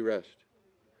going to give you rest.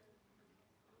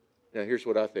 Now here's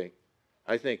what I think.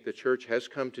 I think the church has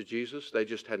come to Jesus. They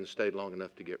just hadn't stayed long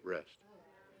enough to get rest.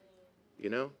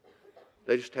 You know?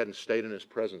 They just hadn't stayed in His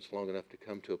presence long enough to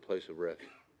come to a place of rest.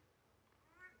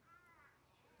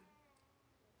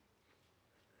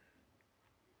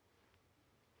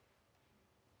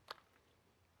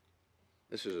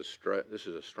 This is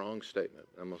a strong statement.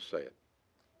 I'm going to say it.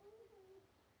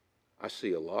 I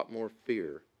see a lot more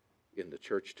fear in the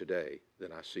church today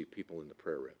than I see people in the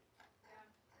prayer room.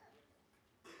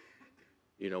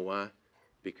 You know why?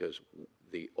 Because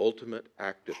the ultimate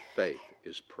act of faith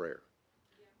is prayer.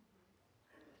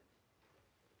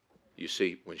 You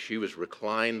see, when she was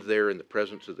reclined there in the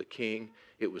presence of the king,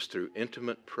 it was through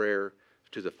intimate prayer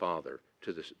to the Father,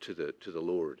 to the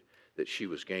Lord, that she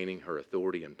was gaining her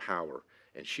authority and power.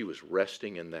 And she was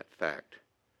resting in that fact.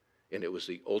 And it was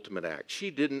the ultimate act.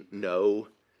 She didn't know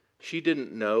She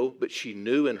didn't know, but she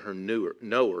knew in her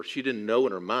knower. She didn't know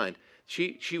in her mind.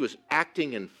 She was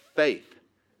acting in faith.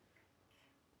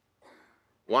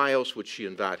 Why else would she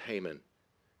invite Haman?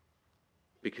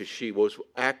 Because she was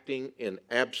acting in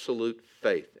absolute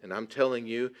faith. And I'm telling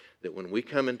you that when we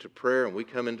come into prayer and we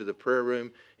come into the prayer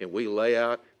room and we lay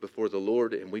out before the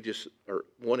Lord and we just are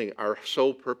wanting, our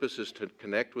sole purpose is to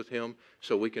connect with Him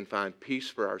so we can find peace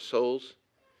for our souls,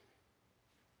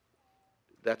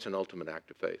 that's an ultimate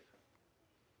act of faith.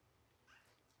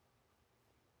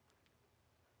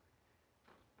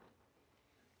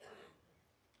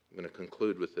 I'm going to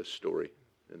conclude with this story,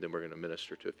 and then we're going to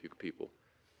minister to a few people.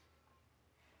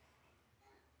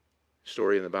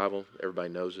 Story in the Bible, everybody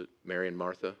knows it. Mary and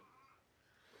Martha.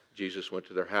 Jesus went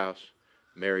to their house.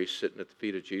 Mary's sitting at the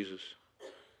feet of Jesus.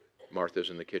 Martha's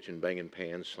in the kitchen banging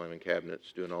pans, slamming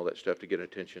cabinets, doing all that stuff to get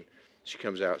attention. She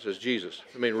comes out and says, Jesus,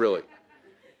 I mean, really,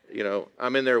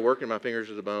 I'm in there working my fingers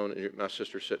to the bone, and my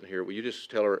sister's sitting here. Will you just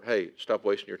tell her, hey, stop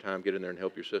wasting your time, get in there and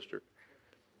help your sister?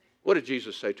 What did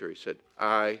Jesus say to her? He said,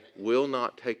 I will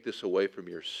not take this away from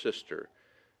your sister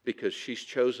because she's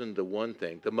chosen the one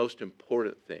thing, the most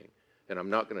important thing, and I'm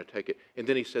not going to take it. And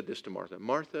then he said this to Martha,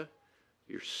 Martha,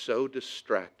 you're so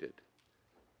distracted.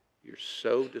 You're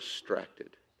so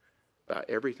distracted by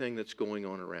everything that's going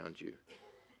on around you,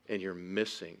 and you're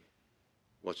missing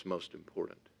what's most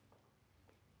important.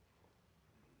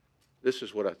 This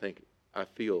is what I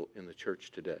feel in the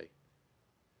church today.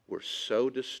 We're so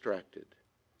distracted.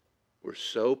 We're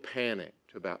so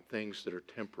panicked about things that are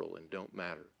temporal and don't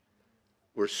matter.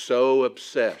 We're so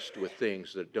obsessed with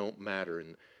things that don't matter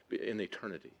in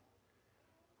eternity.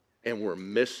 And we're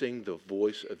missing the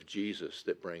voice of Jesus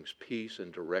that brings peace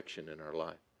and direction in our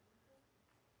life.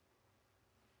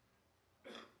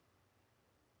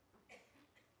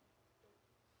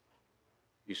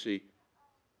 You see,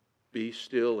 be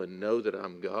still and know that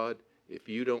I'm God. If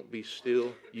you don't be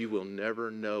still, you will never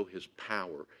know His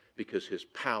power, because His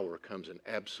power comes in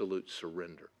absolute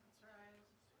surrender.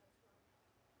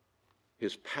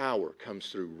 His power comes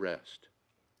through rest.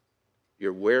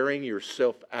 You're wearing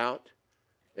yourself out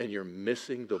and you're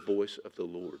missing the voice of the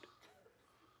Lord.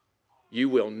 You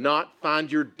will not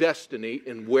find your destiny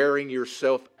in wearing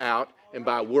yourself out and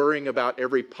by worrying about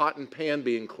every pot and pan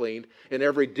being cleaned and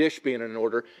every dish being in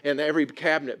order and every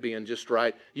cabinet being just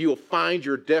right. You will find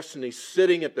your destiny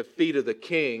sitting at the feet of the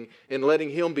King and letting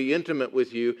Him be intimate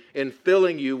with you and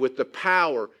filling you with the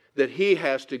power that He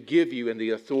has to give you and the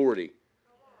authority.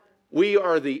 We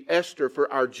are the Esther for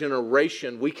our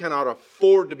generation. We cannot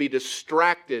afford to be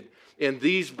distracted in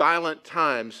these violent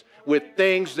times with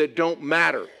things that don't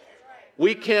matter.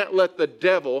 We can't let the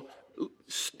devil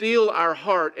steal our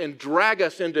heart and drag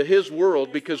us into his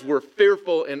world because we're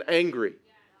fearful and angry.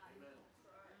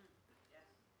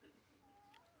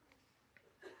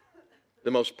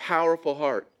 The most powerful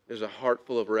heart is a heart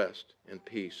full of rest and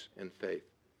peace and faith.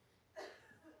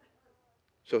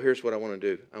 So here's what I want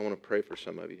to do. I want to pray for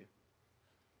some of you.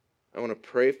 I want to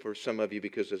pray for some of you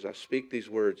because as I speak these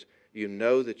words, you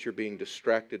know that you're being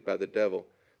distracted by the devil,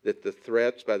 that the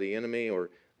threats by the enemy or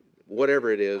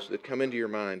whatever it is that come into your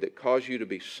mind that cause you to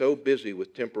be so busy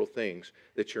with temporal things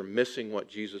that you're missing what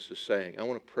Jesus is saying. I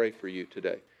want to pray for you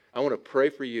today. I want to pray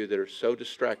for you that are so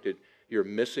distracted you're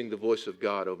missing the voice of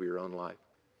God over your own life.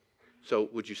 So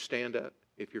would you stand up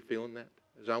if you're feeling that?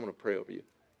 As I want to pray over you.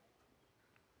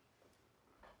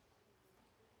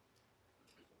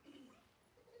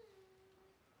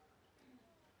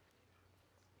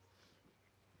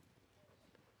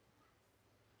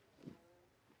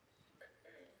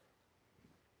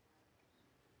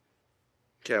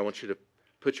 Okay, I want you to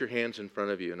put your hands in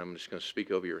front of you, and I'm just going to speak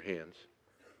over your hands.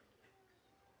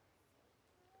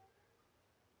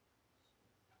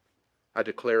 I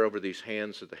declare over these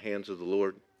hands that the hands of the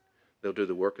Lord, they'll do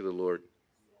the work of the Lord.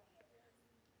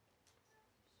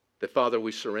 That, Father,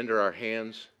 we surrender our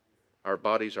hands, our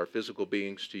bodies, our physical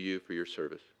beings to you for your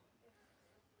service.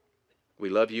 We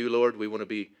love you, Lord. We want to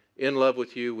be in love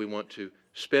with you. We want to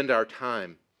spend our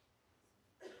time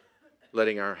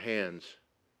letting our hands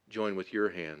join with your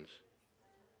hands.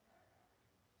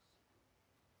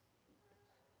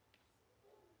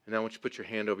 And I want you to put your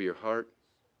hand over your heart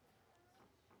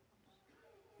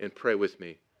and pray with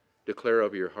me. Declare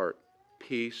over your heart,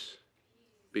 peace,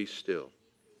 be still.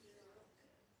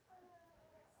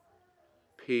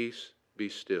 Peace, be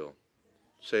still.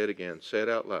 Say it again. Say it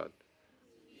out loud.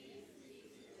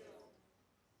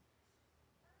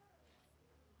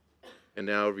 And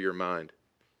now over your mind.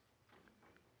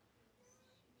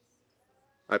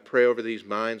 I pray over these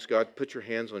minds. God, put your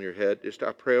hands on your head.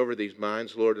 I pray over these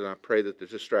minds, Lord, and I pray that the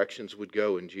distractions would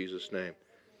go in Jesus' name.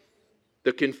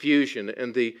 the confusion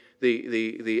and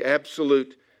the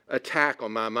absolute attack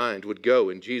on my mind would go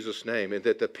in Jesus' name, and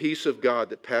that the peace of God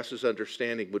that passes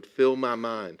understanding would fill my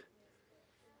mind.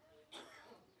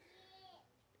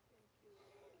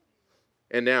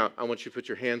 And now, I want you to put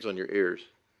your hands on your ears.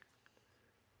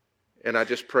 And I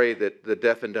just pray that the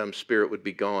deaf and dumb spirit would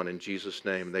be gone in Jesus'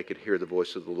 name, and they could hear the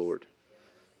voice of the Lord.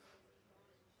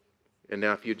 And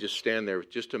now, if you just stand there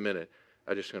with just a minute,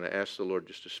 I'm just going to ask the Lord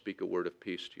just to speak a word of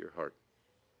peace to your heart.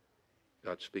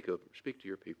 God, speak to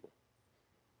your people.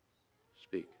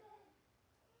 Speak.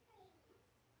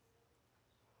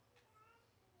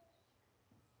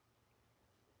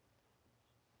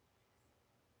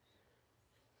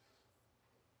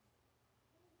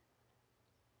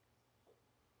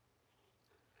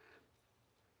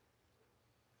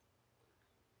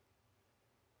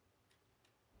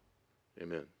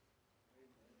 Amen.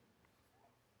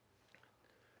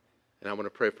 And I want to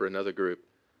pray for another group,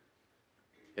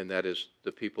 and that is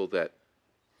the people that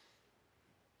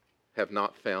have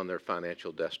not found their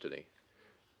financial destiny.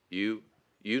 You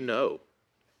know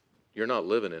you're not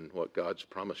living in what God's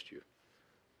promised you.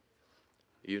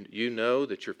 You know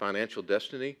that your financial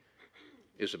destiny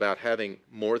is about having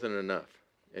more than enough,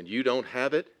 and you don't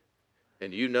have it,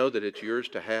 and you know that it's yours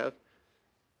to have,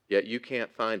 yet you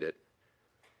can't find it.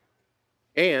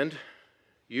 And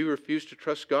you refuse to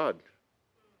trust God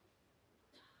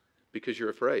because you're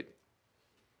afraid.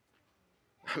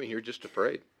 I mean, you're just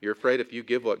afraid. You're afraid if you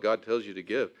give what God tells you to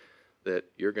give, that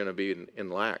you're going to be in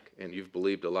lack, and you've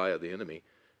believed a lie of the enemy,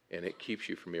 and it keeps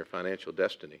you from your financial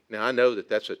destiny. Now, I know that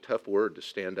that's a tough word to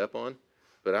stand up on,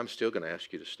 but I'm still going to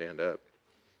ask you to stand up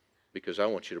because I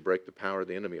want you to break the power of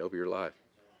the enemy over your life.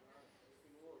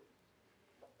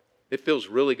 It feels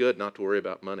really good not to worry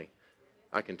about money.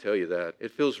 I can tell you that.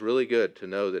 It feels really good to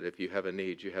know that if you have a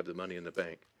need, you have the money in the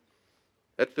bank.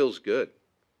 That feels good.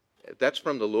 That's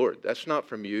from the Lord. That's not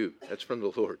from you. That's from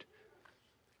the Lord.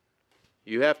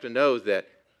 You have to know that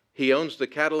He owns the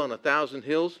cattle on 1,000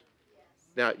 hills.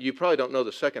 Now, you probably don't know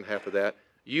the second half of that.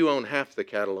 You own half the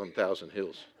cattle on 1,000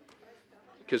 hills.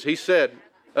 Because He said,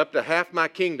 up to half my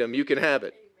kingdom, you can have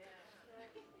it.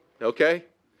 Okay?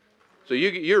 So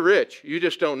you're rich. You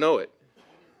just don't know it.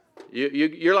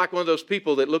 You're like one of those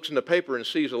people that looks in the paper and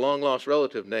sees a long-lost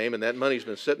relative name, and that money's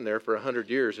been sitting there for 100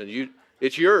 years, and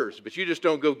it's yours, but you just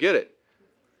don't go get it.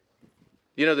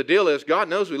 You know, the deal is God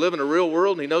knows we live in a real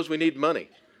world, and He knows we need money.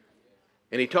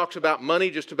 And He talks about money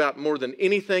just about more than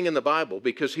anything in the Bible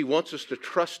because He wants us to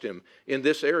trust Him in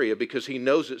this area because He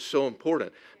knows it's so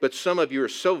important. But some of you are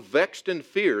so vexed in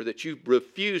fear that you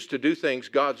refuse to do things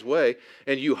God's way,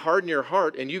 and you harden your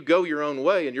heart and you go your own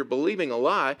way, and you're believing a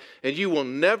lie, and you will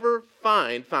never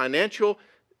find financial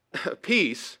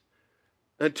peace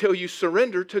until you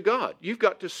surrender to God. You've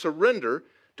got to surrender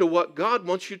to what God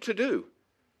wants you to do.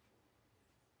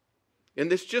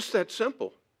 And it's just that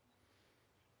simple.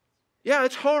 Yeah,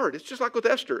 it's hard. It's just like with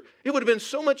Esther. It would have been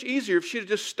so much easier if she had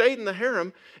just stayed in the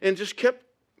harem and just kept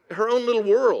her own little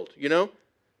world, you know.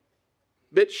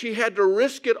 But she had to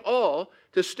risk it all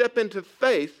to step into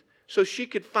faith so she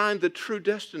could find the true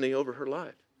destiny over her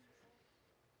life.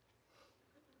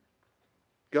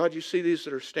 God, you see these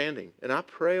that are standing, and I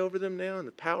pray over them now in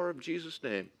the power of Jesus'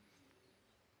 name.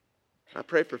 I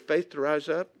pray for faith to rise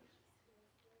up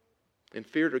and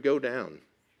fear to go down.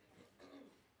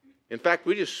 In fact,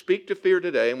 we just speak to fear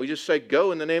today, and we just say,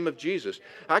 go in the name of Jesus.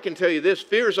 I can tell you this,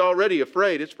 fear is already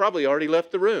afraid. It's probably already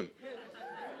left the room.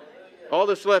 All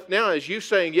that's left now is you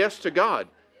saying yes to God.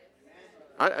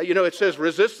 It says,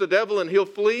 resist the devil and he'll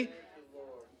flee.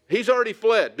 He's already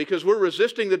fled because we're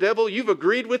resisting the devil. You've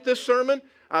agreed with this sermon.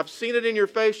 I've seen it in your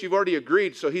face. You've already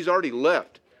agreed, so he's already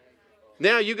left.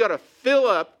 Now you've got to fill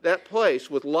up that place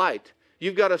with light.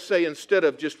 You've got to say, instead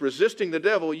of just resisting the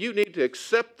devil, you need to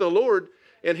accept the Lord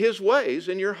and His ways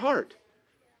in your heart.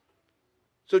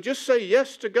 So just say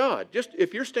yes to God. Just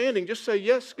if you're standing, just say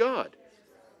yes, God.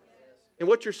 And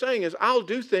what you're saying is, I'll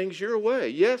do things your way.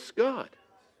 Yes, God.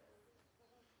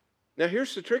 Now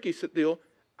here's the tricky deal.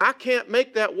 I can't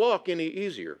make that walk any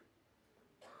easier.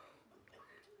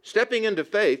 Stepping into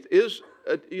faith is,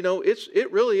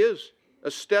 it really is a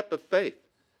step of faith.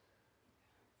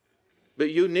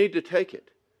 But you need to take it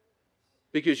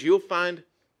because you'll find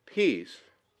peace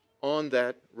on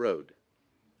that road.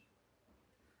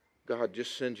 God,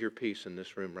 just send your peace in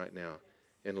this room right now.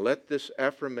 And let this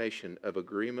affirmation of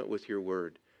agreement with your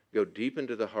word go deep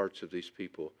into the hearts of these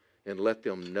people and let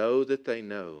them know that they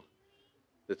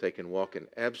can walk in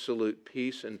absolute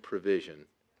peace and provision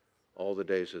all the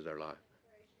days of their life.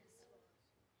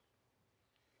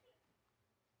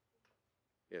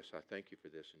 Yes, I thank you for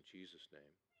this in Jesus' name.